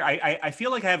I'm here, I feel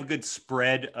like I have a good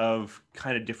spread of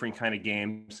kind of different kind of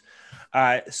games.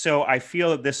 So I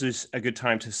feel that this is a good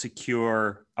time to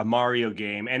secure a Mario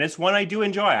game. And it's one I do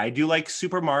enjoy. I do like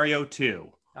Super Mario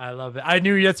 2. I love it. I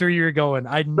knew that's where you were going.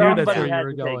 I knew that's where you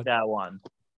were going. Take that one.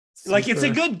 Like it's a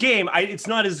good game. It's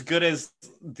not as good as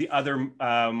the other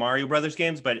Mario Brothers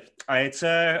games, but I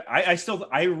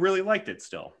really liked it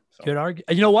still. So. Good argument.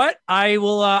 You know what? I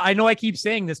will. I know I keep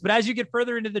saying this, but as you get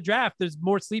further into the draft, there's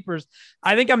more sleepers.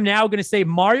 I think I'm now going to say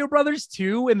Mario Brothers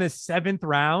 2 in the 7th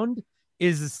round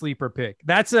is the sleeper pick.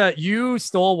 You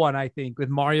stole one, I think, with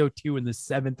Mario 2 in the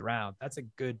 7th round. That's a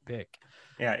good pick.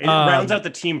 Yeah, it rounds out the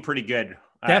team pretty good.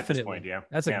 Definitely. At this point, yeah.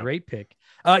 That's a great pick.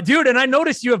 Dude, and I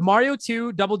noticed you have Mario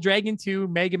 2, Double Dragon 2,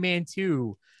 Mega Man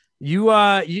 2.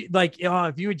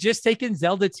 If you had just taken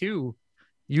Zelda 2,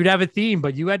 you'd have a theme,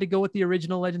 but you had to go with the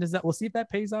original Legend of Zelda. We'll see if that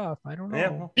pays off. I don't know.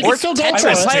 Yeah. You can still go for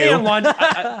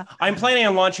it. I'm planning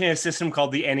on launching a system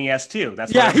called the NES too.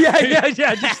 That's yeah.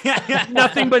 Just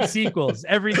nothing but sequels.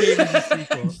 Every game is a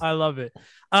sequel. I love it.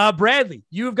 Bradley,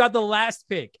 you have got the last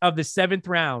pick of the 7th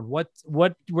round. Where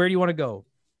do you want to go?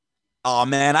 Oh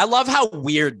man, I love how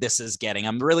weird this is getting.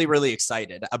 I'm really, really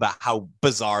excited about how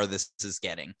bizarre this is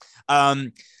getting.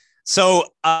 So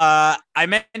I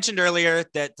mentioned earlier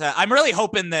that I'm really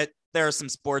hoping that there are some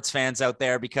sports fans out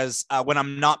there, because when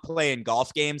I'm not playing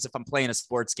golf games, if I'm playing a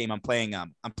sports game, I'm playing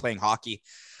hockey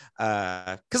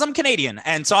because I'm Canadian.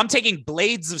 And so I'm taking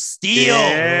Blades of Steel.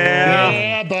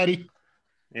 Yeah, buddy.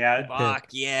 Yeah. Fuck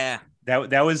yeah.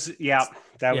 That was.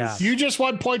 You just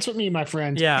won points with me, my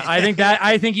friend. Yeah,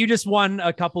 I think you just won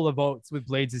a couple of votes with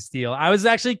Blades of Steel. I was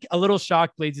actually a little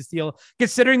shocked, Blades of Steel,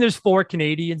 considering there's 4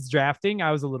 Canadians drafting.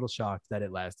 I was a little shocked that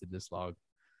it lasted this long.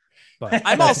 But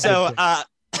I'm also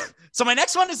so my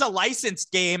next one is a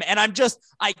licensed game, and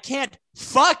I can't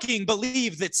fucking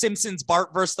believe that Simpsons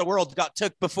Bart vs. the World got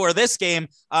took before this game.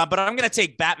 But I'm gonna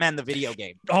take Batman the video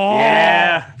game. Oh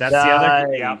yeah, that's the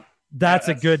other. Yeah, that's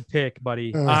a good pick,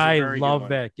 buddy. I love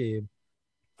that game.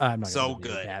 I'm not so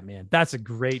good, Batman. That's a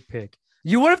great pick.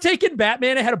 You would have taken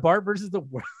Batman ahead of Bart versus the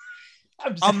World.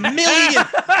 A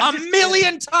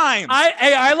million times.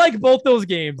 I like both those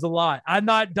games a lot. I'm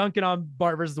not dunking on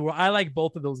Bart versus the World. I like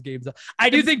both of those games. I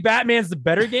do think Batman's the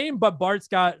better game, but Bart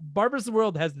versus the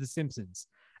World has The Simpsons,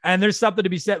 and there's something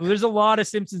to be said. There's a lot of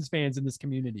Simpsons fans in this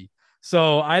community,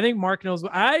 so I think Mark knows.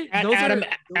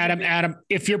 Adam,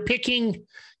 if you're picking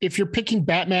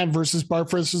Batman versus Bart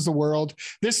versus the World,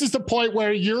 this is the point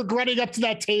where you're running up to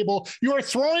that table. You are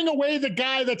throwing away the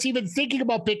guy that's even thinking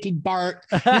about picking Bart.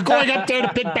 You're going up there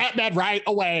to pick Batman right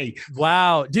away.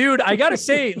 Wow, dude, I gotta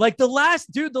say, like the last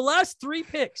 3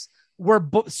 picks were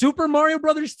Super Mario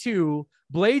Brothers 2,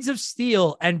 Blades of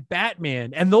Steel, and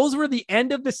Batman, and those were the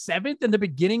end of the 7th and the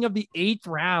beginning of the 8th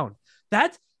round.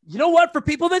 You know what? For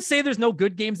people that say there's no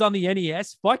good games on the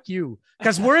NES, fuck you.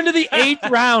 Because we're into the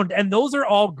 8th round, and those are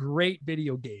all great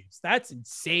video games. That's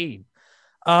insane.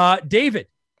 David,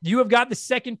 you have got the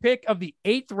 2nd pick of the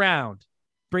 8th round.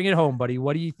 Bring it home, buddy.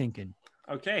 What are you thinking?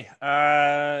 Okay.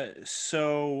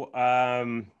 So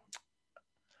I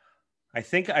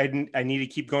think I need to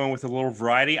keep going with a little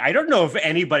variety. I don't know if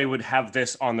anybody would have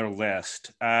this on their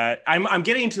list. I'm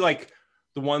getting into like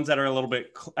the ones that are a little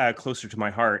bit closer to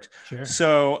my heart. Sure.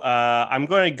 So I'm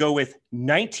going to go with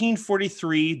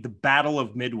 1943, The Battle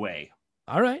of Midway.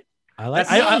 All right.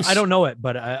 I don't know it,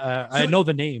 but I know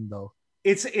the name though.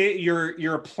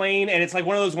 You're a plane, and it's like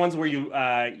one of those ones where you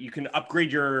can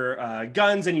upgrade your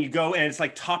guns, and you go, and it's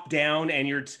like top down, and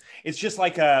it's just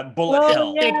like a bullet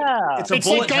hell. Yeah. It's like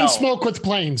Gunsmoke with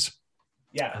planes.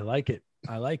 Yeah, I like it.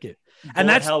 And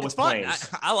that's hell with planes.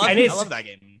 I love that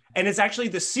game. And it's actually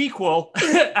the sequel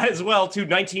as well to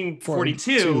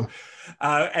 1942.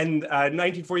 And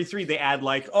 1943, they add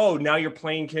like, oh, now your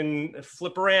plane can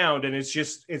flip around, and it's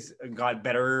got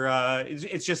better.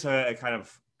 It's just a kind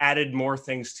of added more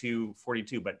things to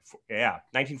 42. But yeah,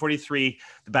 1943,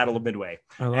 the Battle of Midway.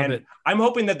 I love it. I'm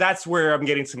hoping that's where I'm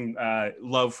getting some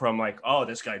love from. Like, oh,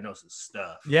 this guy knows his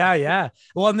stuff. Yeah.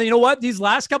 Well, and you know what? These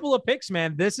last couple of picks,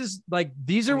 man,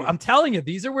 I'm telling you,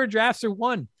 these are where drafts are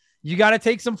won. You got to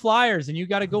take some flyers, and you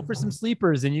got to go for some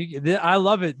sleepers. And I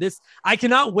love it. I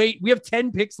cannot wait. We have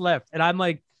 10 picks left, and I'm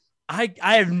like, I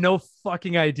have no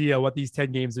fucking idea what these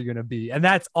 10 games are going to be. And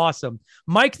that's awesome.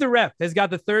 Mike the Ref has got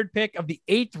the 3rd pick of the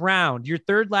 8th round, your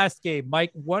 3rd last game.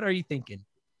 Mike, what are you thinking?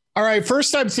 All right.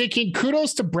 First, I'm thinking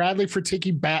kudos to Bradley for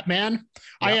taking Batman.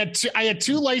 Yep. I had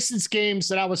 2 licensed games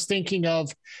that I was thinking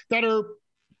of that are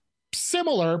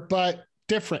similar, but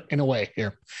different in a way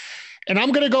here. And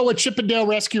I'm going to go with Chippendale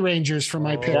Rescue Rangers for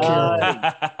my pick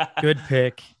here. Good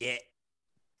pick.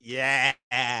 Yeah.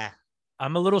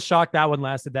 I'm a little shocked that one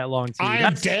lasted that long too. I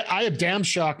am damn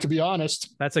shocked, to be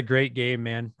honest. That's a great game,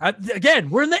 man. Again,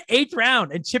 we're in the 8th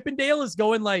round, and Chippendale is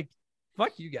going like,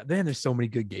 fuck you guys. Man, there's so many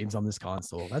good games on this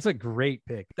console. That's a great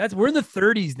pick. We're in the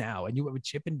 30s now, and you went with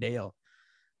Chippendale.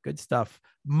 Good stuff.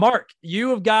 Mark,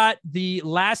 you have got the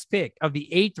last pick of the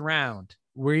 8th round.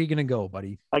 Where are you gonna go,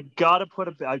 buddy? I gotta put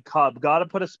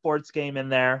a sports game in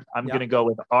there. I'm gonna go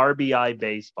with RBI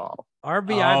baseball. RBI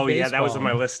baseball. Yeah, that was on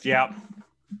my list. Yeah,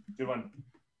 good one.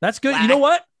 That's good. You know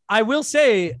what? I will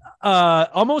say,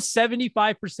 almost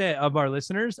 75% of our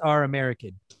listeners are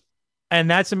American,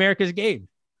 and that's America's game.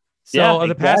 So Yeah,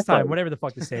 the exactly. pastime, whatever the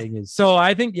fuck the saying is. So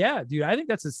I think, yeah, dude, I think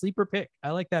that's a sleeper pick. I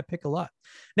like that pick a lot.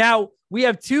 Now we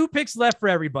have 2 picks left for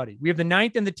everybody. We have the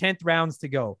 9th and the 10th rounds to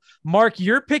go. Mark,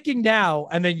 you're picking now,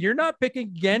 and then you're not picking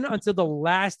again until the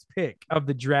last pick of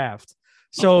the draft.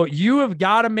 So you have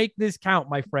got to make this count,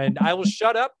 my friend. I will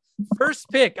shut up. First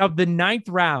pick of the 9th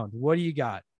round. What do you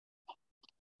got?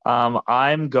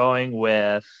 I'm going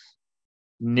with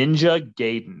Ninja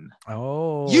Gaiden.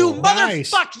 Oh, You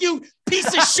nice. motherfucker, you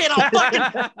piece of shit! I'll fucking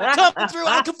come through.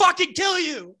 I'll fucking kill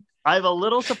you. I'm a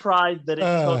little surprised that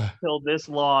it took till this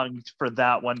long for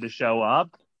that one to show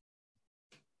up.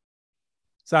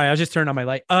 sorry, I was just turning on my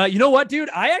light. You know what, dude?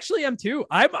 I actually am too.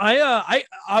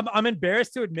 I'm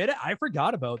embarrassed to admit it. I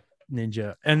forgot about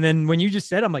Ninja, and then when you just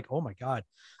said, I'm like, oh my god.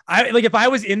 If I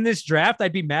was in this draft,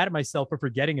 I'd be mad at myself for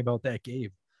forgetting about that game.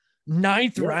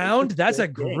 9th round. That's a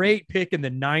great pick in the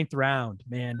 9th round,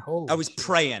 man. Holy I was shit.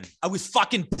 praying. I was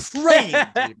fucking praying,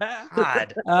 dude.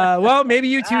 God. Well, maybe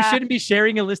you two shouldn't be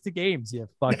sharing a list of games. You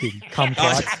fucking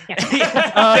kumquats.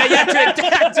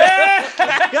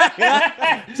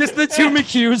 Just the 2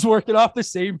 McHughes working off the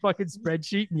same fucking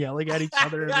spreadsheet and yelling at each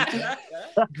other.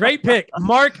 Great pick,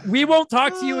 Mark. We won't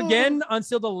talk to you again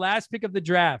until the last pick of the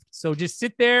draft. So just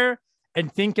sit there and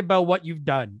think about what you've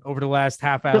done over the last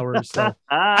half hour or so.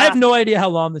 I have no idea how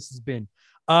long this has been.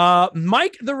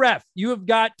 Mike, the ref, you have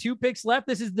got 2 picks left.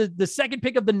 This is the second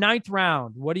pick of the 9th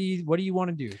round. What do you want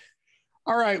to do?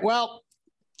 All right. Well,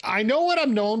 I know what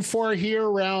I'm known for here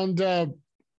around the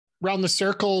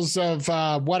circles of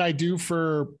what I do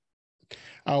for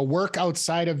work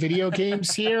outside of video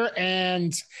games here.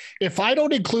 And if I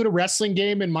don't include a wrestling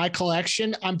game in my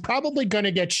collection, I'm probably going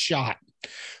to get shot.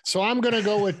 So I'm going to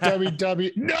go with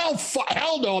WWE. No,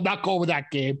 hell no. I'm not going with that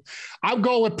game. I'm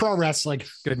going with pro wrestling.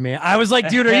 Good man. I was like,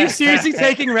 dude, are you seriously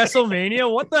taking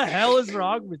WrestleMania? What the hell is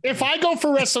wrong with you? If I go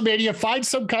for WrestleMania, find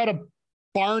some kind of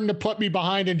barn to put me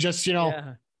behind and just,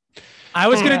 Yeah. I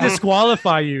was going to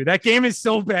disqualify you. That game is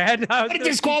so bad. I'm going to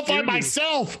disqualify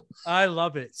myself. I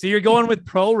love it. So you're going with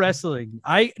pro wrestling.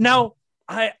 I can't.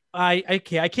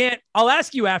 I'll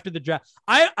ask you after the draft.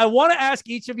 I want to ask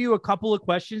each of you a couple of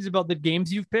questions about the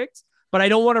games you've picked, but I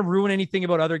don't want to ruin anything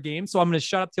about other games. So I'm going to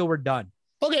shut up till we're done.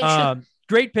 Okay. Sure.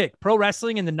 Great pick. Pro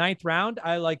wrestling in the 9th round.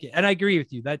 I like it. And I agree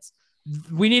with you.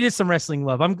 We needed some wrestling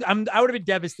love. I would have been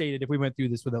devastated if we went through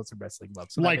this without some wrestling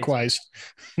love. So likewise.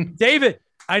 David,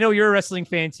 I know you're a wrestling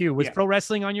fan too. Was pro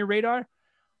wrestling on your radar?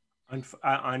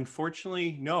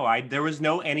 Unfortunately, no. There was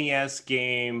no NES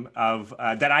game of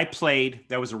that I played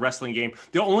that was a wrestling game.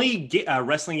 The only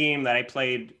wrestling game that I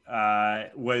played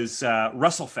was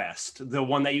WrestleFest, the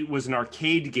one that was an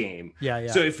arcade game. Yeah.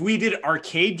 So if we did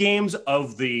arcade games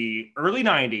of the early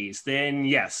 90s, then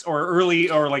yes, or early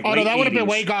or like late no, that would have been 80s.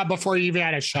 way gone before you even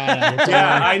had a shot at it.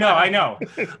 Yeah, I know.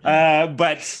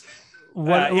 But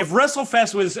if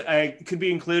WrestleFest was could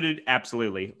be included,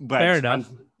 absolutely. But fair enough.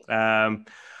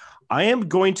 I am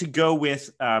going to go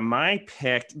with my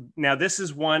pick. Now, this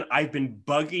is one I've been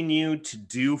bugging you to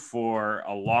do for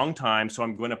a long time, so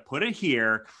I'm going to put it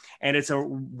here. And it's a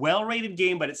well-rated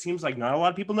game, but it seems like not a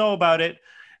lot of people know about it.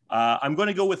 I'm going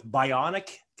to go with Bionic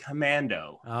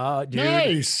Commando. Oh, dude.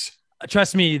 Nice.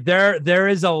 Trust me, there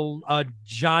is a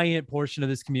giant portion of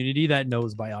this community that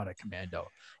knows Bionic Commando.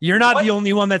 You're not the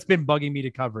only one that's been bugging me to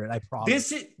cover it. I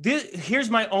promise. Here's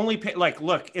my only pick. Like,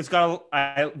 look, it's got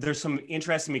there's some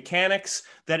interesting mechanics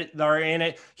that are in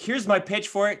it. Here's my pitch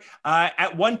for it.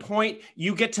 At one point,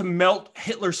 you get to melt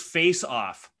Hitler's face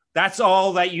off. That's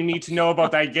all that you need to know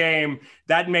about that game.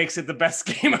 That makes it the best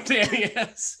game of the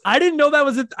NES. I didn't know that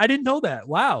was it. I didn't know that.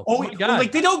 Wow. Oh my God.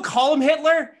 Like they don't call him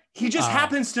Hitler. He just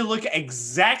happens to look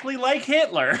exactly like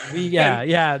Hitler.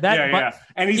 Yeah.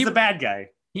 And he's the bad guy.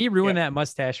 He ruined that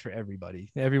mustache for everybody.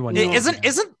 Everyone knows.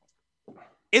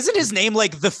 Isn't his name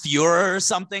like the Fuhrer or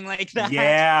something like that?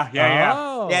 Yeah.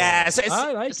 Oh, yeah. So it's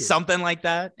I like it. something like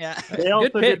that. Yeah. They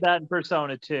also did that in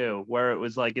Persona 2, where it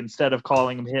was like instead of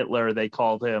calling him Hitler, they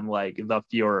called him like the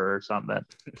Fuhrer or something.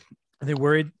 They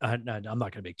worried. No, I'm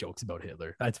not going to make jokes about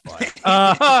Hitler. That's fine.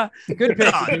 Good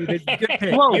pick, David. Good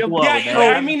pick.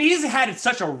 I mean, he's had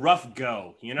such a rough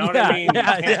go. You know what I mean?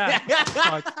 Yeah.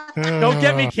 Don't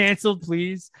get me canceled,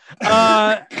 please.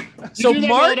 So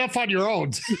Mark, enough on your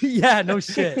own. Yeah, no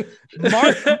shit.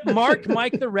 Mark,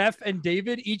 Mike, the ref, and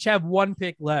David each have 1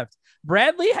 pick left.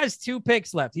 Bradley has 2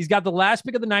 picks left. He's got the last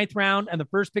pick of the 9th round and the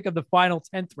first pick of the final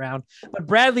 10th round. But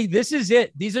Bradley, this is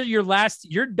it. These are your last.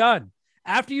 You're done.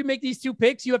 After you make these 2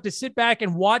 picks, you have to sit back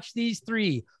and watch these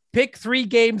 3 pick 3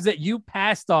 games that you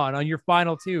passed on your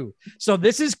final 2. So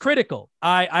this is critical.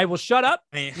 I will shut up.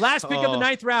 Last pick of the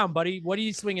 9th round, buddy. What are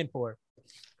you swinging for?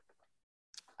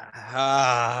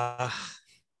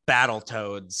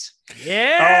 Battletoads.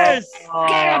 Yes.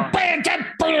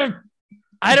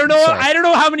 I don't know. I don't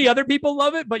know how many other people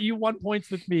love it, but you won points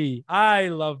with me. I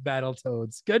love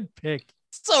Battletoads. Good pick.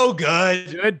 So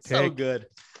good. Good pick. So good.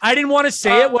 I didn't want to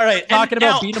say it when I was talking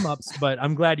about now, beat 'em ups, but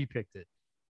I'm glad you picked it.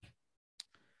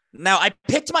 Now, I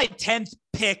picked my 10th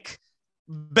pick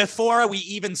before we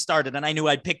even started, and I knew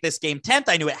I'd pick this game 10th.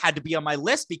 I knew it had to be on my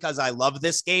list because I love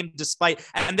this game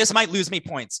and this might lose me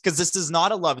points because this is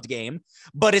not a loved game,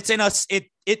 but it's in us. It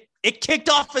kicked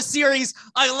off a series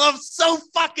I love so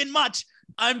fucking much.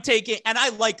 I'm taking, and I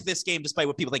like this game despite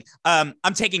what people think. I'm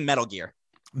taking Metal Gear.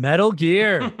 Metal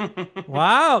Gear.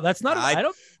 Wow. That's not a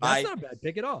bad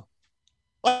pick at all.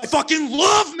 I fucking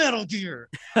love Metal Gear.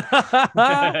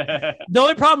 The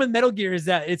only problem with Metal Gear is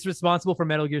that it's responsible for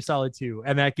Metal Gear Solid 2,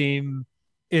 and that game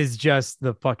is just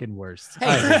the fucking worst.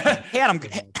 Hey, Adam,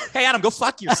 go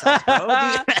fuck yourself,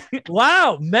 bro.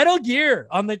 Wow, Metal Gear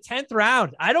on the 10th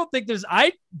round. I don't think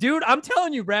dude, I'm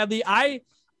telling you, Bradley,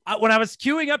 when I was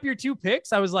queuing up your 2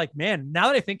 picks, I was like, man, now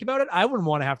that I think about it, I wouldn't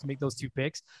want to have to make those 2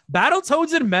 picks.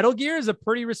 Battletoads and Metal Gear is a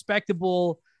pretty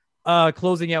respectable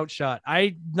closing out shot.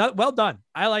 Well done.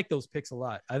 I like those picks a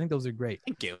lot. I think those are great.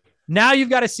 Thank you. Now you've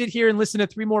got to sit here and listen to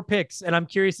 3 more picks, and I'm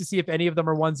curious to see if any of them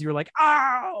are ones you were like,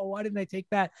 oh, why didn't I take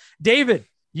that? David,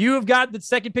 you have got the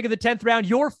second pick of the 10th round.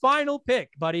 Your final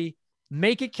pick, buddy.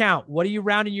 Make it count. What are you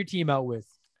rounding your team out with?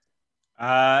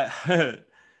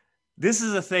 This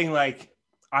is a thing, like,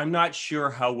 I'm not sure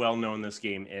how well known this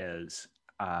game is,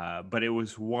 but it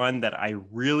was one that I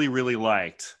really, really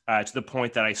liked to the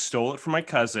point that I stole it from my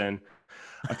cousin,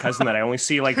 a cousin that I only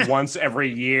see like once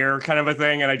every year kind of a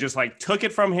thing. And I just like took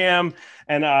it from him,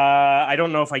 and I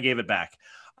don't know if I gave it back.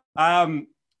 I'm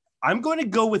going to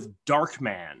go with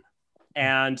Darkman.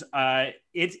 And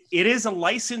it is a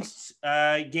licensed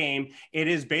game. It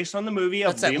is based on the movie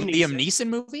of Liam Neeson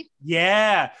movie?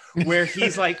 Yeah, where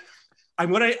he's like,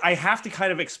 I have to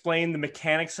kind of explain the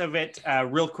mechanics of it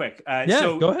real quick.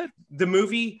 So go ahead. The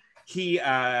movie, he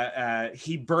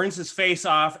burns his face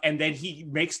off, and then he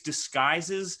makes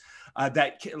disguises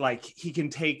that like he can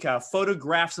take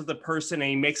photographs of the person, and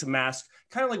he makes a mask,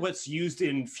 kind of like what's used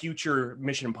in future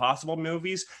Mission Impossible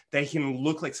movies. They can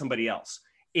look like somebody else.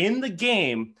 In the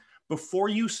game, before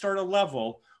you start a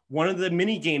level, one of the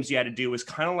mini games you had to do is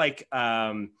kind of like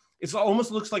it almost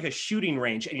looks like a shooting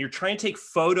range, and you're trying to take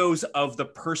photos of the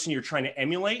person you're trying to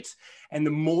emulate. And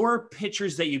the more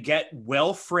pictures that you get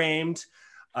well framed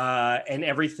and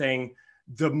everything,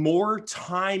 the more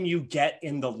time you get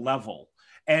in the level.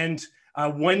 And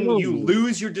when you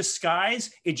lose your disguise,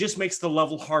 it just makes the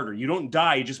level harder. You don't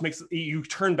die. It just makes you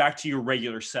turn back to your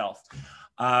regular self.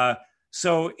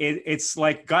 So it's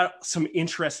like got some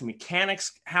interesting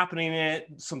mechanics happening in it,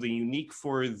 something unique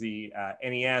for the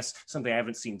NES, something I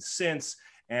haven't seen since.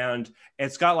 And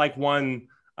it's got like one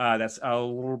that's a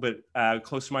little bit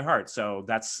close to my heart. So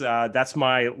that's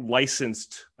my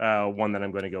licensed one that I'm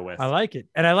going to go with. I like it.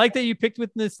 And I like that you picked with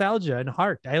nostalgia and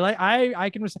heart. I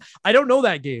don't know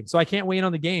that game, so I can't weigh in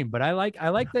on the game, but I like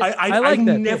that.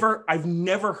 I've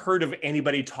never heard of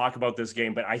anybody talk about this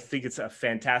game, but I think it's a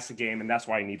fantastic game, and that's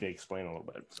why I need to explain a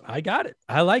little bit. So. I got it.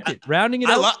 I like it. Rounding it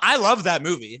out. I love that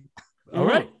movie. All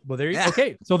right. Well, there you go.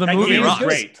 Okay. So the that movie was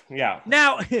great. Yeah.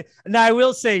 Now I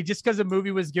will say, just because the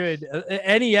movie was good,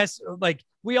 NES, like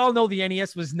we all know the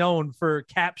NES was known for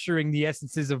capturing the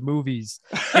essences of movies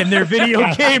in their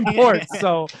video game ports.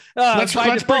 So let's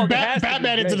bring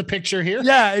Batman into the picture here.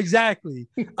 Yeah, exactly.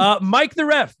 Mike the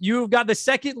Ref, you've got the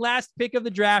second last pick of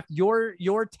the draft, your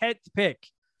 10th pick.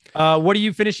 What are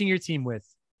you finishing your team with?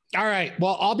 All right.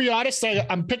 Well, I'll be honest.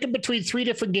 I'm picking between 3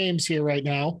 different games here right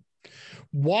now.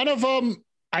 One of them,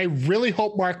 I really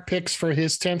hope Mark picks for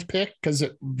his 10th pick because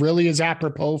it really is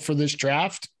apropos for this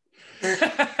draft.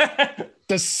 The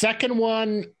second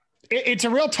one, it's a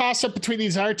real toss-up between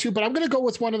these other two, but I'm going to go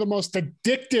with one of the most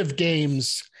addictive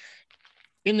games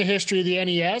in the history of the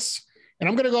NES, and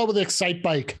I'm going to go with Excite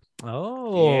Bike.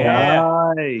 Oh,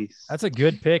 yeah. Nice. That's a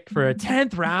good pick for a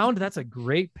 10th round. That's a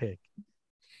great pick.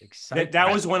 That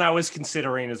was one I was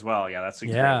considering as well. Yeah, that's a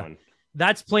great one.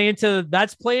 That's playing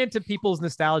to people's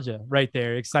nostalgia right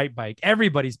there. Excite Bike.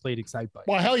 Everybody's played Excite Bike.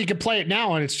 Well, hell, you can play it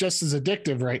now, and it's just as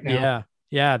addictive right now.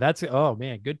 Yeah. Oh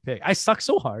man, good pick. I suck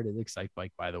so hard at Excite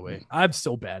Bike, by the way. I'm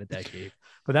so bad at that game,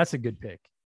 but that's a good pick.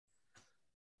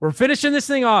 We're finishing this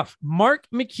thing off. Mark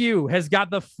McHugh has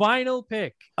got the final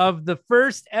pick of the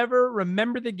first ever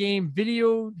Remember the Game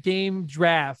video game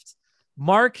draft.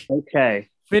 Mark, okay.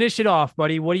 Finish it off,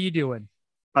 buddy. What are you doing?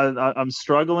 I'm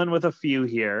struggling with a few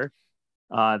here.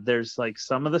 There's like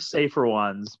some of the safer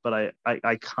ones, but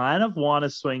I kind of want to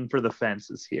swing for the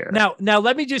fences here. Now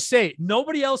let me just say,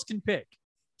 nobody else can pick.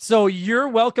 So you're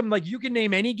welcome. Like you can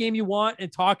name any game you want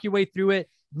and talk your way through it.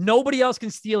 Nobody else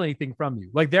can steal anything from you.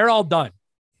 Like they're all done.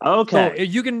 Okay. So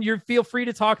you feel free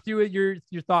to talk through it,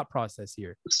 your thought process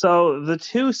here. So the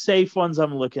two safe ones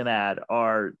I'm looking at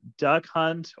are Duck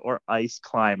Hunt or Ice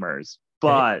Climbers.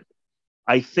 But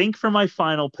I think for my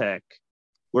final pick,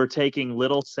 we're taking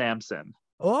Little Samson.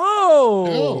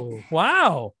 Oh,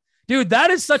 wow. Dude, that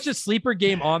is such a sleeper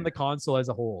game on the console as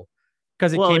a whole.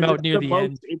 Because it came out near the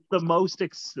end. It's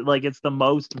the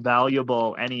most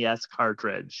valuable NES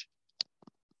cartridge.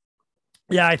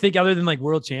 Yeah, I think other than like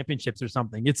World Championships or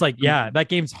something, it's like, that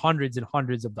game's hundreds and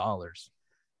hundreds of dollars.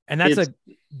 And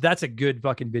that's a good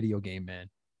fucking video game, man.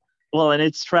 Well, and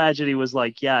its tragedy was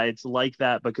like, it's like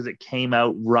that because it came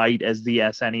out right as the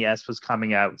SNES was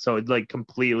coming out. So it like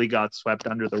completely got swept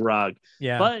under the rug.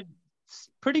 Yeah. But it's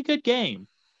a pretty good game.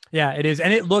 Yeah, it is.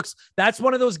 And that's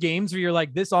one of those games where you're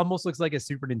like, this almost looks like a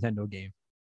Super Nintendo game.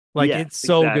 Like it's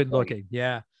so good looking.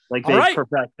 Yeah. Like they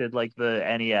perfected like the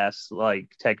NES like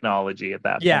technology at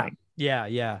that point.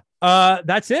 Yeah.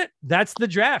 That's it. That's the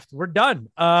draft. We're done.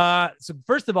 So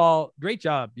first of all, great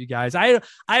job, you guys. I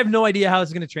have no idea how this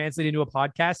is going to translate into a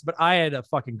podcast, but I had a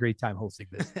fucking great time hosting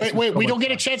this. Wait, we don't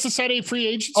get a chance to set any free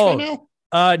agents right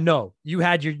now? No. You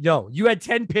had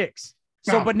 10 picks.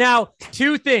 So, but now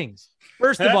 2 things.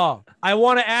 First of all, I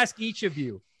want to ask each of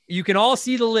you. You can all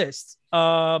see the list.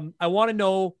 I want to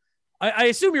know. I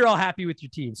assume you're all happy with your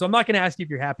team, so I'm not going to ask you if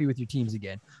you're happy with your teams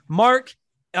again. Mark,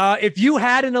 if you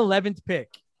had an 11th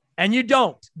pick, and you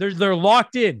don't, they're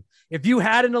locked in. If you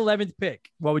had an 11th pick,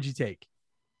 what would you take?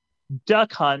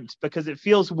 Duck Hunt, because it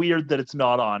feels weird that it's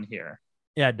not on here.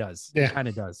 Yeah, it does. Yeah. It kind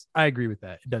of does. I agree with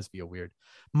that. It does feel weird.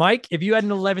 Mike, if you had an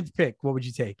 11th pick, what would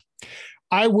you take?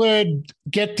 I would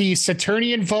get the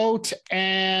Saturnian vote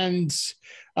and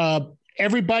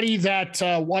everybody that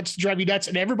wants to drive you nuts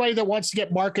and everybody that wants to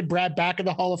get Mark and Brad back in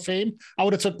the Hall of Fame. I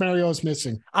would have took Mario's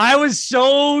Missing. I was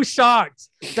so shocked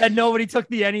that nobody took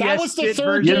the NES. That was the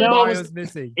third game Mario's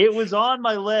Missing. It was on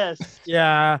my list.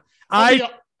 Yeah.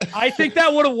 I think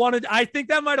that would have wanted. I think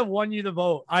that might have won you the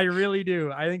vote. I really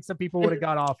do. I think some people would have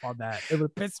got off on that. It would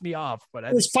have pissed me off. But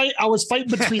I was fighting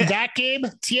between that game,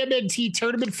 TMNT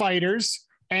Tournament Fighters,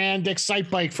 and Excite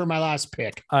Bike for my last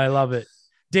pick. I love it.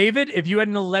 David, if you had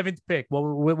an 11th pick,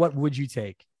 what would you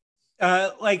take?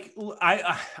 I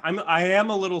am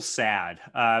a little sad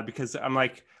because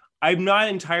I'm not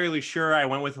entirely sure. I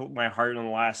went with my heart in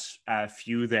the last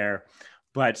few there.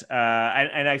 But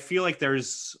and I feel like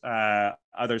there's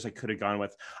others I could have gone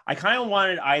with. I kind of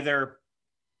wanted either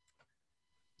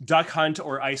Duck Hunt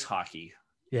or ice hockey.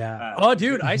 Yeah.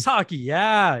 Dude, ice hockey.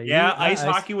 Yeah. Ice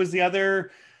hockey was the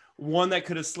other one that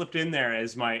could have slipped in there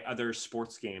as my other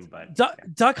sports game. But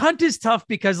Duck Hunt is tough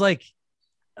because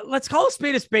let's call a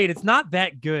spade a spade. It's not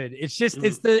that good. It's just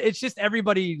it's just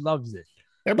everybody loves it.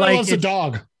 Everybody loves the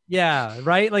dog. Yeah.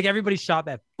 Right. Like everybody shot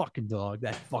that fucking dog.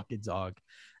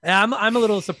 And I'm a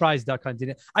little surprised Duck Hunt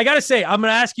didn't. I got to say, I'm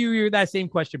going to ask you that same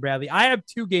question, Bradley. I have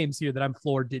 2 games here that I'm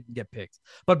floored didn't get picked.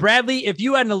 But Bradley, if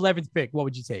you had an 11th pick, what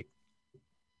would you take?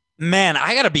 Man,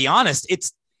 I got to be honest.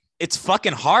 It's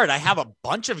fucking hard. I have a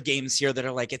bunch of games here that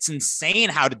are like, it's insane.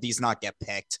 How did these not get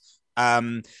picked?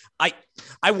 I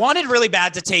wanted really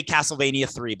bad to take Castlevania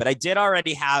 3, but I did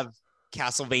already have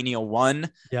Castlevania 1.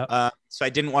 Yeah. So I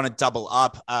didn't want to double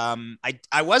up.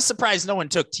 I was surprised no one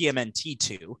took TMNT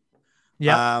 2.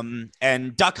 Yeah.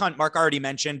 And Duck Hunt, Mark already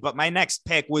mentioned, but my next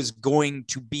pick was going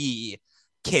to be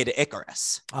Kid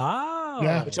Icarus. Oh,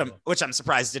 yeah. Which I'm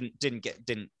surprised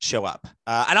didn't show up.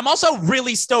 And I'm also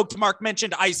really stoked Mark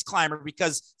mentioned Ice Climber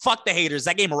because fuck the haters.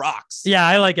 That game rocks. Yeah,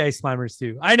 I like Ice Climbers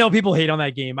too. I know people hate on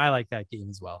that game. I like that game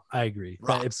as well. I agree.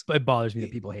 It bothers me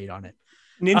that people hate on it.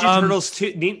 Ninja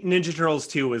Turtles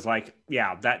 2 was like,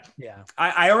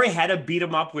 I already had to beat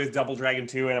him up with Double Dragon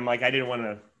 2, and I'm like, I didn't want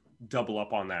to double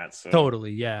up on that. So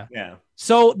totally. Yeah.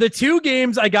 So the 2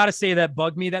 games I gotta say that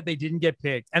bug me that they didn't get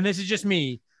picked, and this is just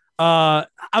me. I'm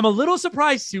a little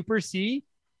surprised Super C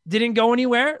didn't go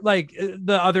anywhere. Like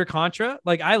the other Contra.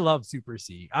 Like I love Super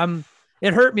C.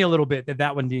 It hurt me a little bit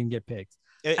that one didn't get picked.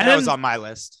 That was on my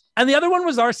list. And the other one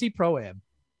was RC Pro-Am.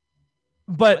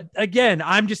 But again,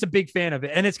 I'm just a big fan of it,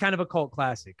 and it's kind of a cult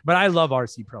classic. But I love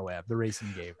RC Pro-Am, the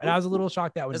racing game, and I was a little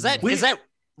shocked that was. Is that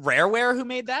Rareware who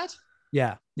made that?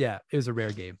 Yeah, it was a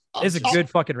rare game. It's a good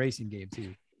fucking racing game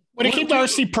too. When it came to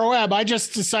RC Pro-Am, I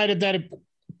just decided that it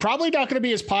probably not going to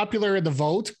be as popular in the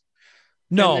vote,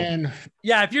 No. And then,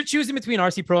 Yeah, if you're choosing between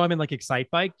RC Pro Am and like Excite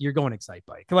Bike, you're going Excite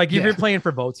Bike. Like if you're playing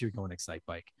for boats, you're going Excite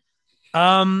Bike.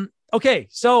 Okay,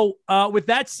 so with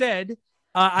that said,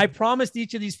 I promised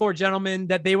each of these four gentlemen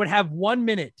that they would have 1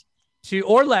 minute to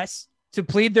or less to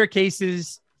plead their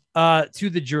cases to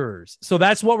the jurors. So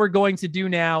that's what we're going to do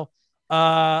now.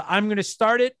 I'm going to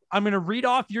start it. I'm going to read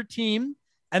off your team,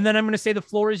 and then I'm going to say the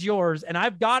floor is yours. And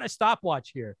I've got a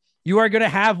stopwatch here. You are going to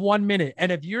have 1 minute.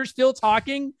 And if you're still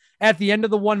talking at the end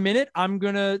of the 1 minute, I'm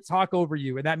going to talk over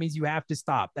you. And that means you have to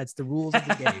stop. That's the rules of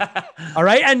the game. All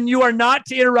right. And you are not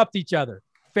to interrupt each other.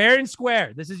 Fair and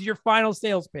square. This is your final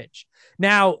sales pitch.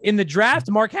 Now, in the draft,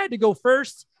 Mark had to go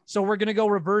first. So we're going to go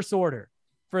reverse order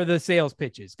for the sales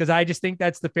pitches because I just think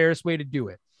that's the fairest way to do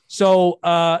it. So,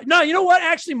 no, you know what?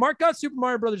 Actually, Mark got Super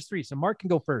Mario Brothers 3, so Mark can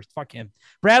go first. Fuck him.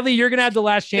 Bradley, you're going to have the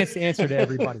last chance to answer to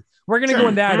everybody. We're going to go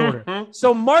in that order.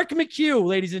 So Mark McHugh,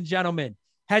 ladies and gentlemen,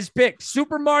 has picked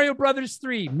Super Mario Brothers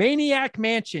 3, Maniac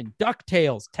Mansion,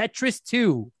 DuckTales, Tetris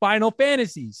 2, Final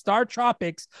Fantasy, Star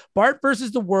Tropics, Bart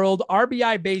versus the World,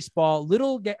 RBI Baseball,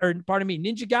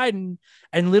 Ninja Gaiden,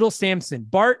 and Little Samson.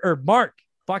 Mark,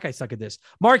 fuck, I suck at this.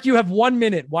 Mark, you have 1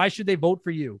 minute. Why should they vote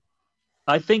for you?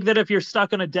 I think that if you're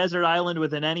stuck on a desert island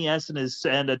with an NES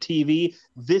and a TV,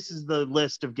 this is the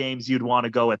list of games you'd want to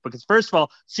go with. Because first of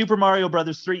all, Super Mario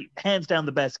Brothers 3, hands down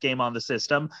the best game on the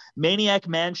system. Maniac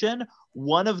Mansion,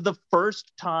 one of the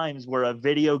first times where a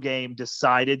video game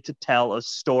decided to tell a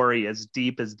story as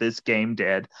deep as this game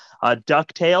did.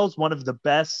 DuckTales, one of the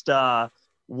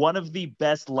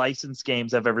best licensed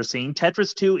games I've ever seen.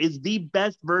 Tetris 2 is the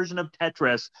best version of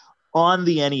Tetris on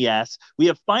the NES. We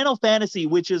have Final Fantasy,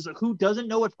 which is, who doesn't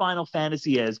know what Final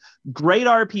Fantasy is? Great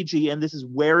RPG, and this is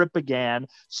where it began.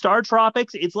 Star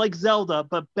Tropics, it's like Zelda,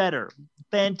 but better.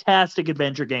 Fantastic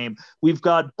adventure game. We've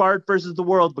got Bart versus the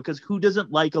World, because who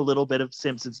doesn't like a little bit of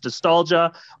Simpsons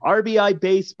nostalgia? RBI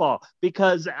Baseball,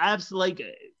 because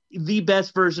the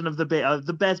best version of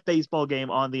the best baseball game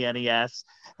on the NES.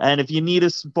 And if you need a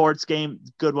sports game,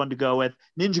 good one to go with.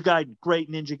 Ninja Gaiden,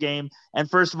 great ninja game. And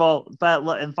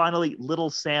finally, Little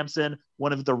Samson,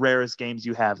 one of the rarest games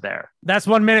you have there. That's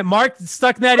 1 minute. Mark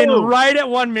stuck that in right at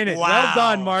 1 minute. Wow. Well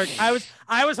done, Mark.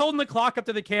 I was holding the clock up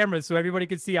to the camera so everybody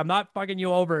could see. I'm not fucking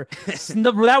you over.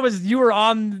 You're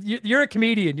a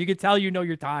comedian. You could tell you know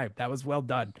your time. That was well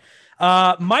done.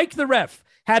 Mike the ref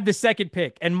had the second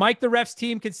pick, and Mike the ref's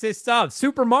team consists of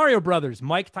Super Mario Brothers,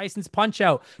 Mike Tyson's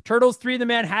Punch-Out, Turtles 3: The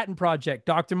Manhattan Project,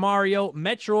 Dr. Mario,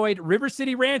 Metroid, River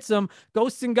City Ransom,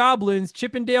 Ghosts and Goblins,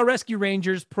 Chip 'n Dale Rescue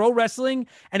Rangers, Pro Wrestling,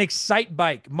 and Excite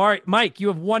Bike. Mike, you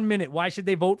have 1 minute. Why should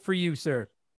they vote for you, sir?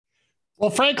 well,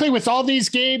 frankly, with all these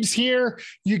games here,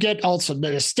 you get also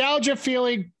the nostalgia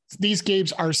feeling. These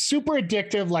games are super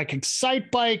addictive, like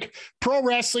Excite Bike, Pro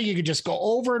Wrestling. You can just go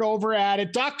over and over at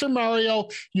it. Dr. Mario,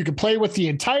 you can play with the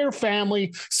entire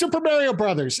family. Super Mario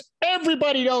Brothers.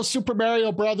 Everybody knows Super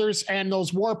Mario Brothers and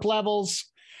those warp levels.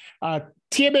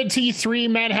 TMNT 3,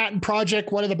 Manhattan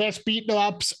Project, one of the best beat 'em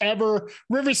ups ever.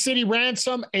 River City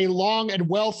Ransom, a long and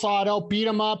well thought out beat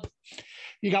 'em up.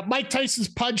 You got Mike Tyson's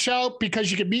Punch-Out,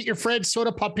 because you can meet your friend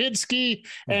Soda Popinski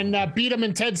and beat him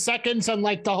in 10 seconds,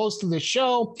 unlike the host of the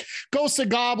show. Ghosts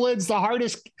and Goblins, the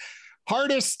hardest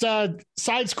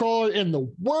side scroller in the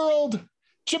world.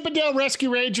 Chip 'n Dale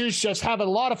Rescue Rangers, just having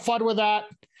a lot of fun with that.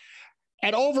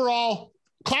 And overall,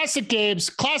 classic games,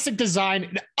 classic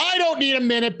design. I don't need a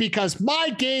minute because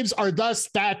my games are thus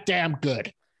that damn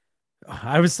good.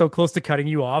 I was so close to cutting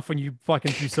you off when you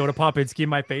fucking threw Soda Popinski in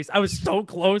my face. I was so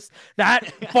close. I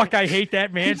hate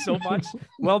that man so much.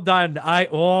 Well done. I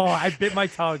bit my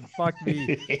tongue. Fuck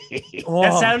me.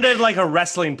 That sounded like a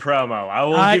wrestling promo. I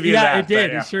will give you that. Yeah, it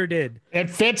did. It sure did. It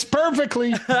fits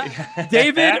perfectly.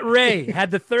 David Ray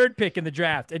had the third pick in the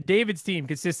draft, and David's team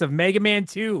consists of Mega Man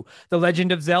 2, The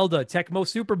Legend of Zelda, Tecmo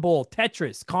Super Bowl,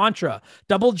 Tetris, Contra,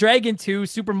 Double Dragon 2,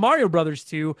 Super Mario Brothers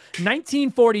 2,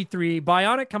 1943,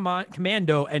 Bionic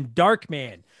Commando, and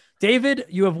Darkman. David,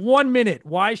 you have 1 minute.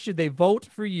 Why should they vote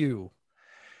for you?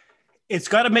 It's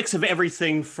got a mix of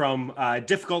everything from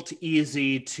difficult to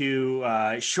easy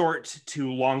to short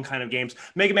to long kind of games.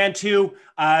 Mega Man 2,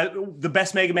 the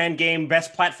best Mega Man game,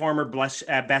 best platformer,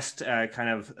 best kind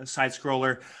of side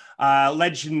scroller.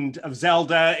 Legend of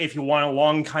Zelda, if you want a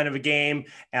long kind of a game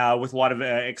with a lot of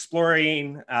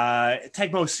exploring.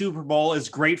 Tecmo Super Bowl is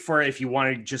great for if you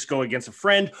want to just go against a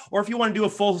friend or if you want to do a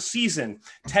full season.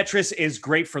 Tetris is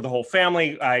great for the whole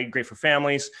family, great for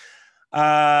families.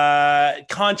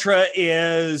 Contra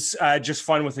is just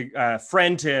fun with a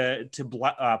friend to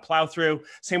plow through.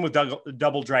 Same with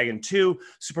Double Dragon 2.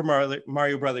 Super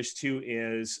Mario Brothers 2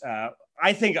 is,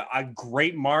 I think, a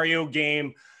great Mario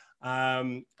game.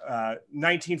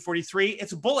 1943,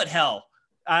 it's bullet hell.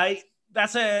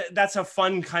 That's a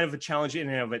fun kind of a challenge in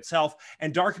and of itself.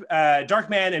 And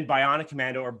Darkman and Bionic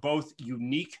Commando are both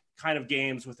unique kind of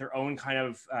games with their own kind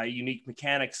of unique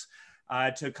mechanics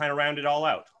to kind of round it all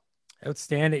out.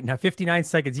 Outstanding. Now 59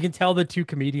 seconds. You can tell the two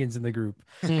comedians in the group.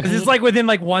 It's like within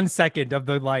like 1 second of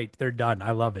the light, they're done.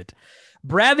 I love it.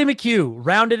 Bradley McHugh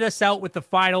rounded us out with the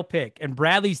final pick, and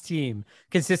Bradley's team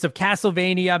consists of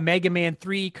Castlevania, Mega Man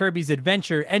 3, Kirby's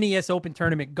Adventure, NES Open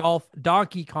Tournament Golf,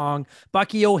 Donkey Kong,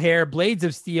 Bucky O'Hare, Blades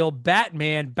of Steel,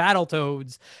 Batman,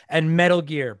 Battletoads, and Metal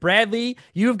Gear. Bradley,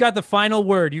 you've got the final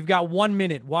word. You've got 1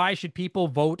 minute. Why should people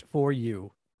vote for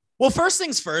you? Well, first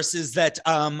things first is that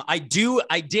I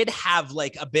did have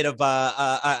like a bit of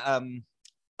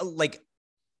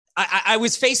I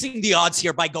was facing the odds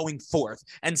here by going fourth.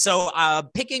 And so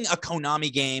picking a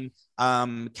Konami game,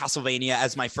 Castlevania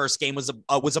as my first game was a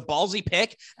ballsy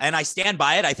pick, and I stand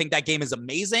by it. I think that game is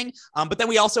amazing. But then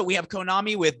we have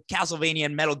Konami with Castlevania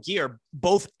and Metal Gear,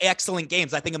 both excellent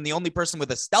games. I think I'm the only person with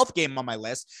a stealth game on my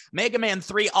list. Mega Man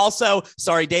 3 also,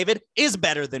 sorry, David, is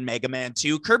better than Mega Man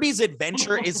 2. Kirby's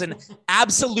Adventure is an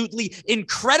absolutely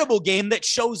incredible game that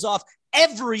shows off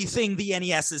everything the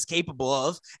NES is capable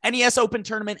of. NES Open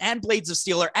Tournament and Blades of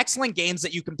Steel are excellent games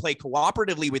that you can play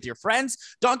cooperatively with your friends.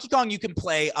 Donkey Kong, you can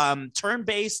play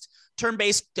turn-based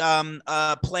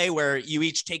play where you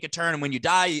each take a turn, and when you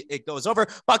die, it goes over.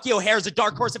 Bucky O'Hare is a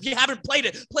dark horse. If you haven't played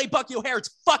it, play Bucky O'Hare.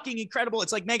 It's fucking incredible.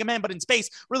 It's like Mega Man, but in space.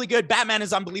 Really good. Batman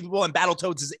is unbelievable, and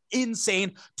Battletoads is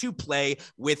insane to play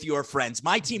with your friends.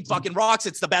 My team fucking rocks.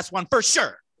 It's the best one for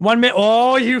sure. 1 minute.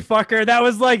 Oh, you fucker. That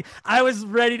was like, I was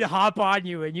ready to hop on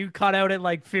you and you cut out at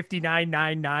like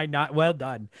 59.999. Well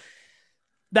done.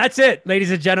 That's it,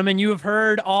 ladies and gentlemen. You have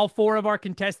heard all four of our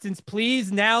contestants.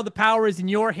 Please, now the power is in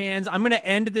your hands. I'm going to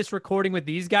end this recording with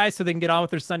these guys so they can get on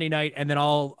with their Sunday night, and then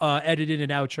I'll edit in an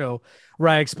outro where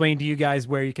I explain to you guys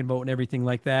where you can vote and everything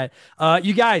like that.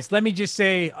 You guys, let me just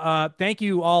say thank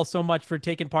you all so much for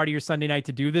taking part of your Sunday night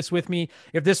to do this with me.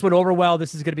 If this went over well,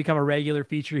 this is going to become a regular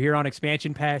feature here on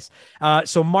Expansion Pass.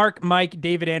 So Mark, Mike,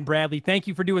 David, and Bradley, thank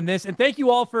you for doing this. And thank you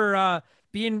all for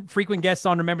being frequent guests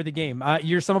on Remember the Game.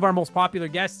 You're some of our most popular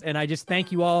guests, and I just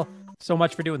thank you all so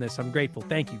much for doing this. I'm grateful.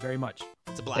 Thank you very much.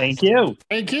 It's a blast. Thank you.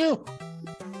 Thank you.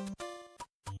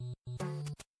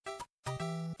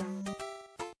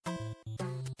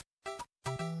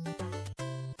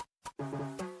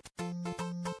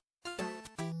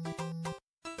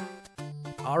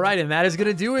 All right, and that is going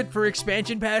to do it for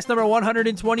Expansion Pass number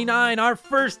 129, our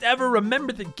first ever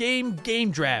Remember the Game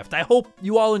draft. I hope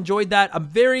you all enjoyed that. I'm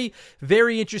very,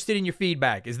 very interested in your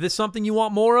feedback. Is this something you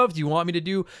want more of? Do you want me to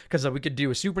do, because we could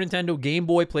do a Super Nintendo, Game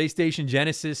Boy, PlayStation,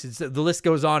 Genesis. The list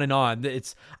goes on and on.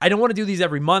 I don't want to do these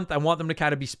every month. I want them to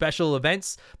kind of be special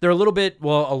events. They're a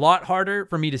lot harder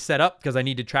for me to set up because I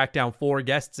need to track down 4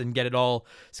 guests and get it all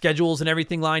schedules and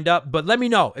everything lined up. But let me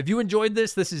know if you enjoyed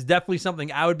this. This is definitely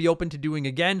something I would be open to doing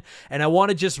again. And I want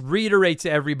to just reiterate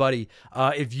to everybody,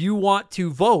 if you want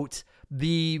to vote,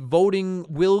 the voting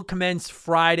will commence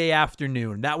Friday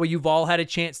afternoon. That way you've all had a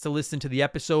chance to listen to the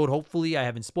episode. Hopefully I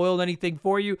haven't spoiled anything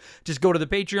for you. Just go to the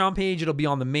Patreon page. It'll be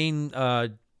on the main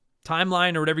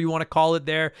timeline or whatever you want to call it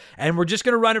there, and we're just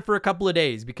going to run it for a couple of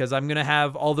days because I'm going to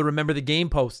have all the Remember the Game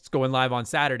posts going live on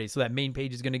Saturday, so that main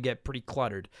page is going to get pretty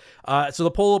cluttered. So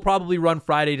the poll will probably run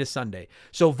Friday to Sunday.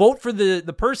 So vote for the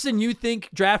person you think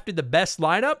drafted the best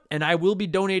lineup, and I will be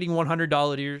donating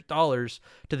 $100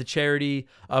 to the charity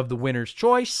of the winner's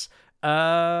choice.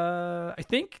 I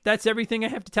think that's everything I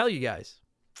have to tell you guys.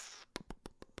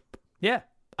 Yeah.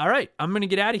 All right. I'm going to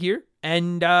get out of here,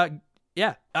 and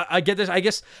yeah, I get this. I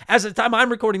guess as the time I'm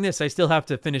recording this, I still have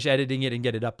to finish editing it and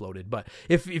get it uploaded. But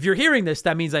if you're hearing this,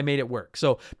 that means I made it work.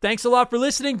 So thanks a lot for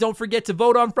listening. Don't forget to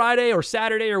vote on Friday or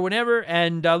Saturday or whenever.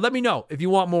 And let me know if you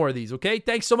want more of these, okay?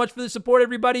 Thanks so much for the support,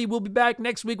 everybody. We'll be back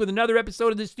next week with another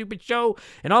episode of this stupid show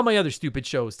and all my other stupid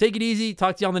shows. Take it easy.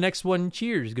 Talk to you on the next one.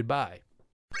 Cheers. Goodbye.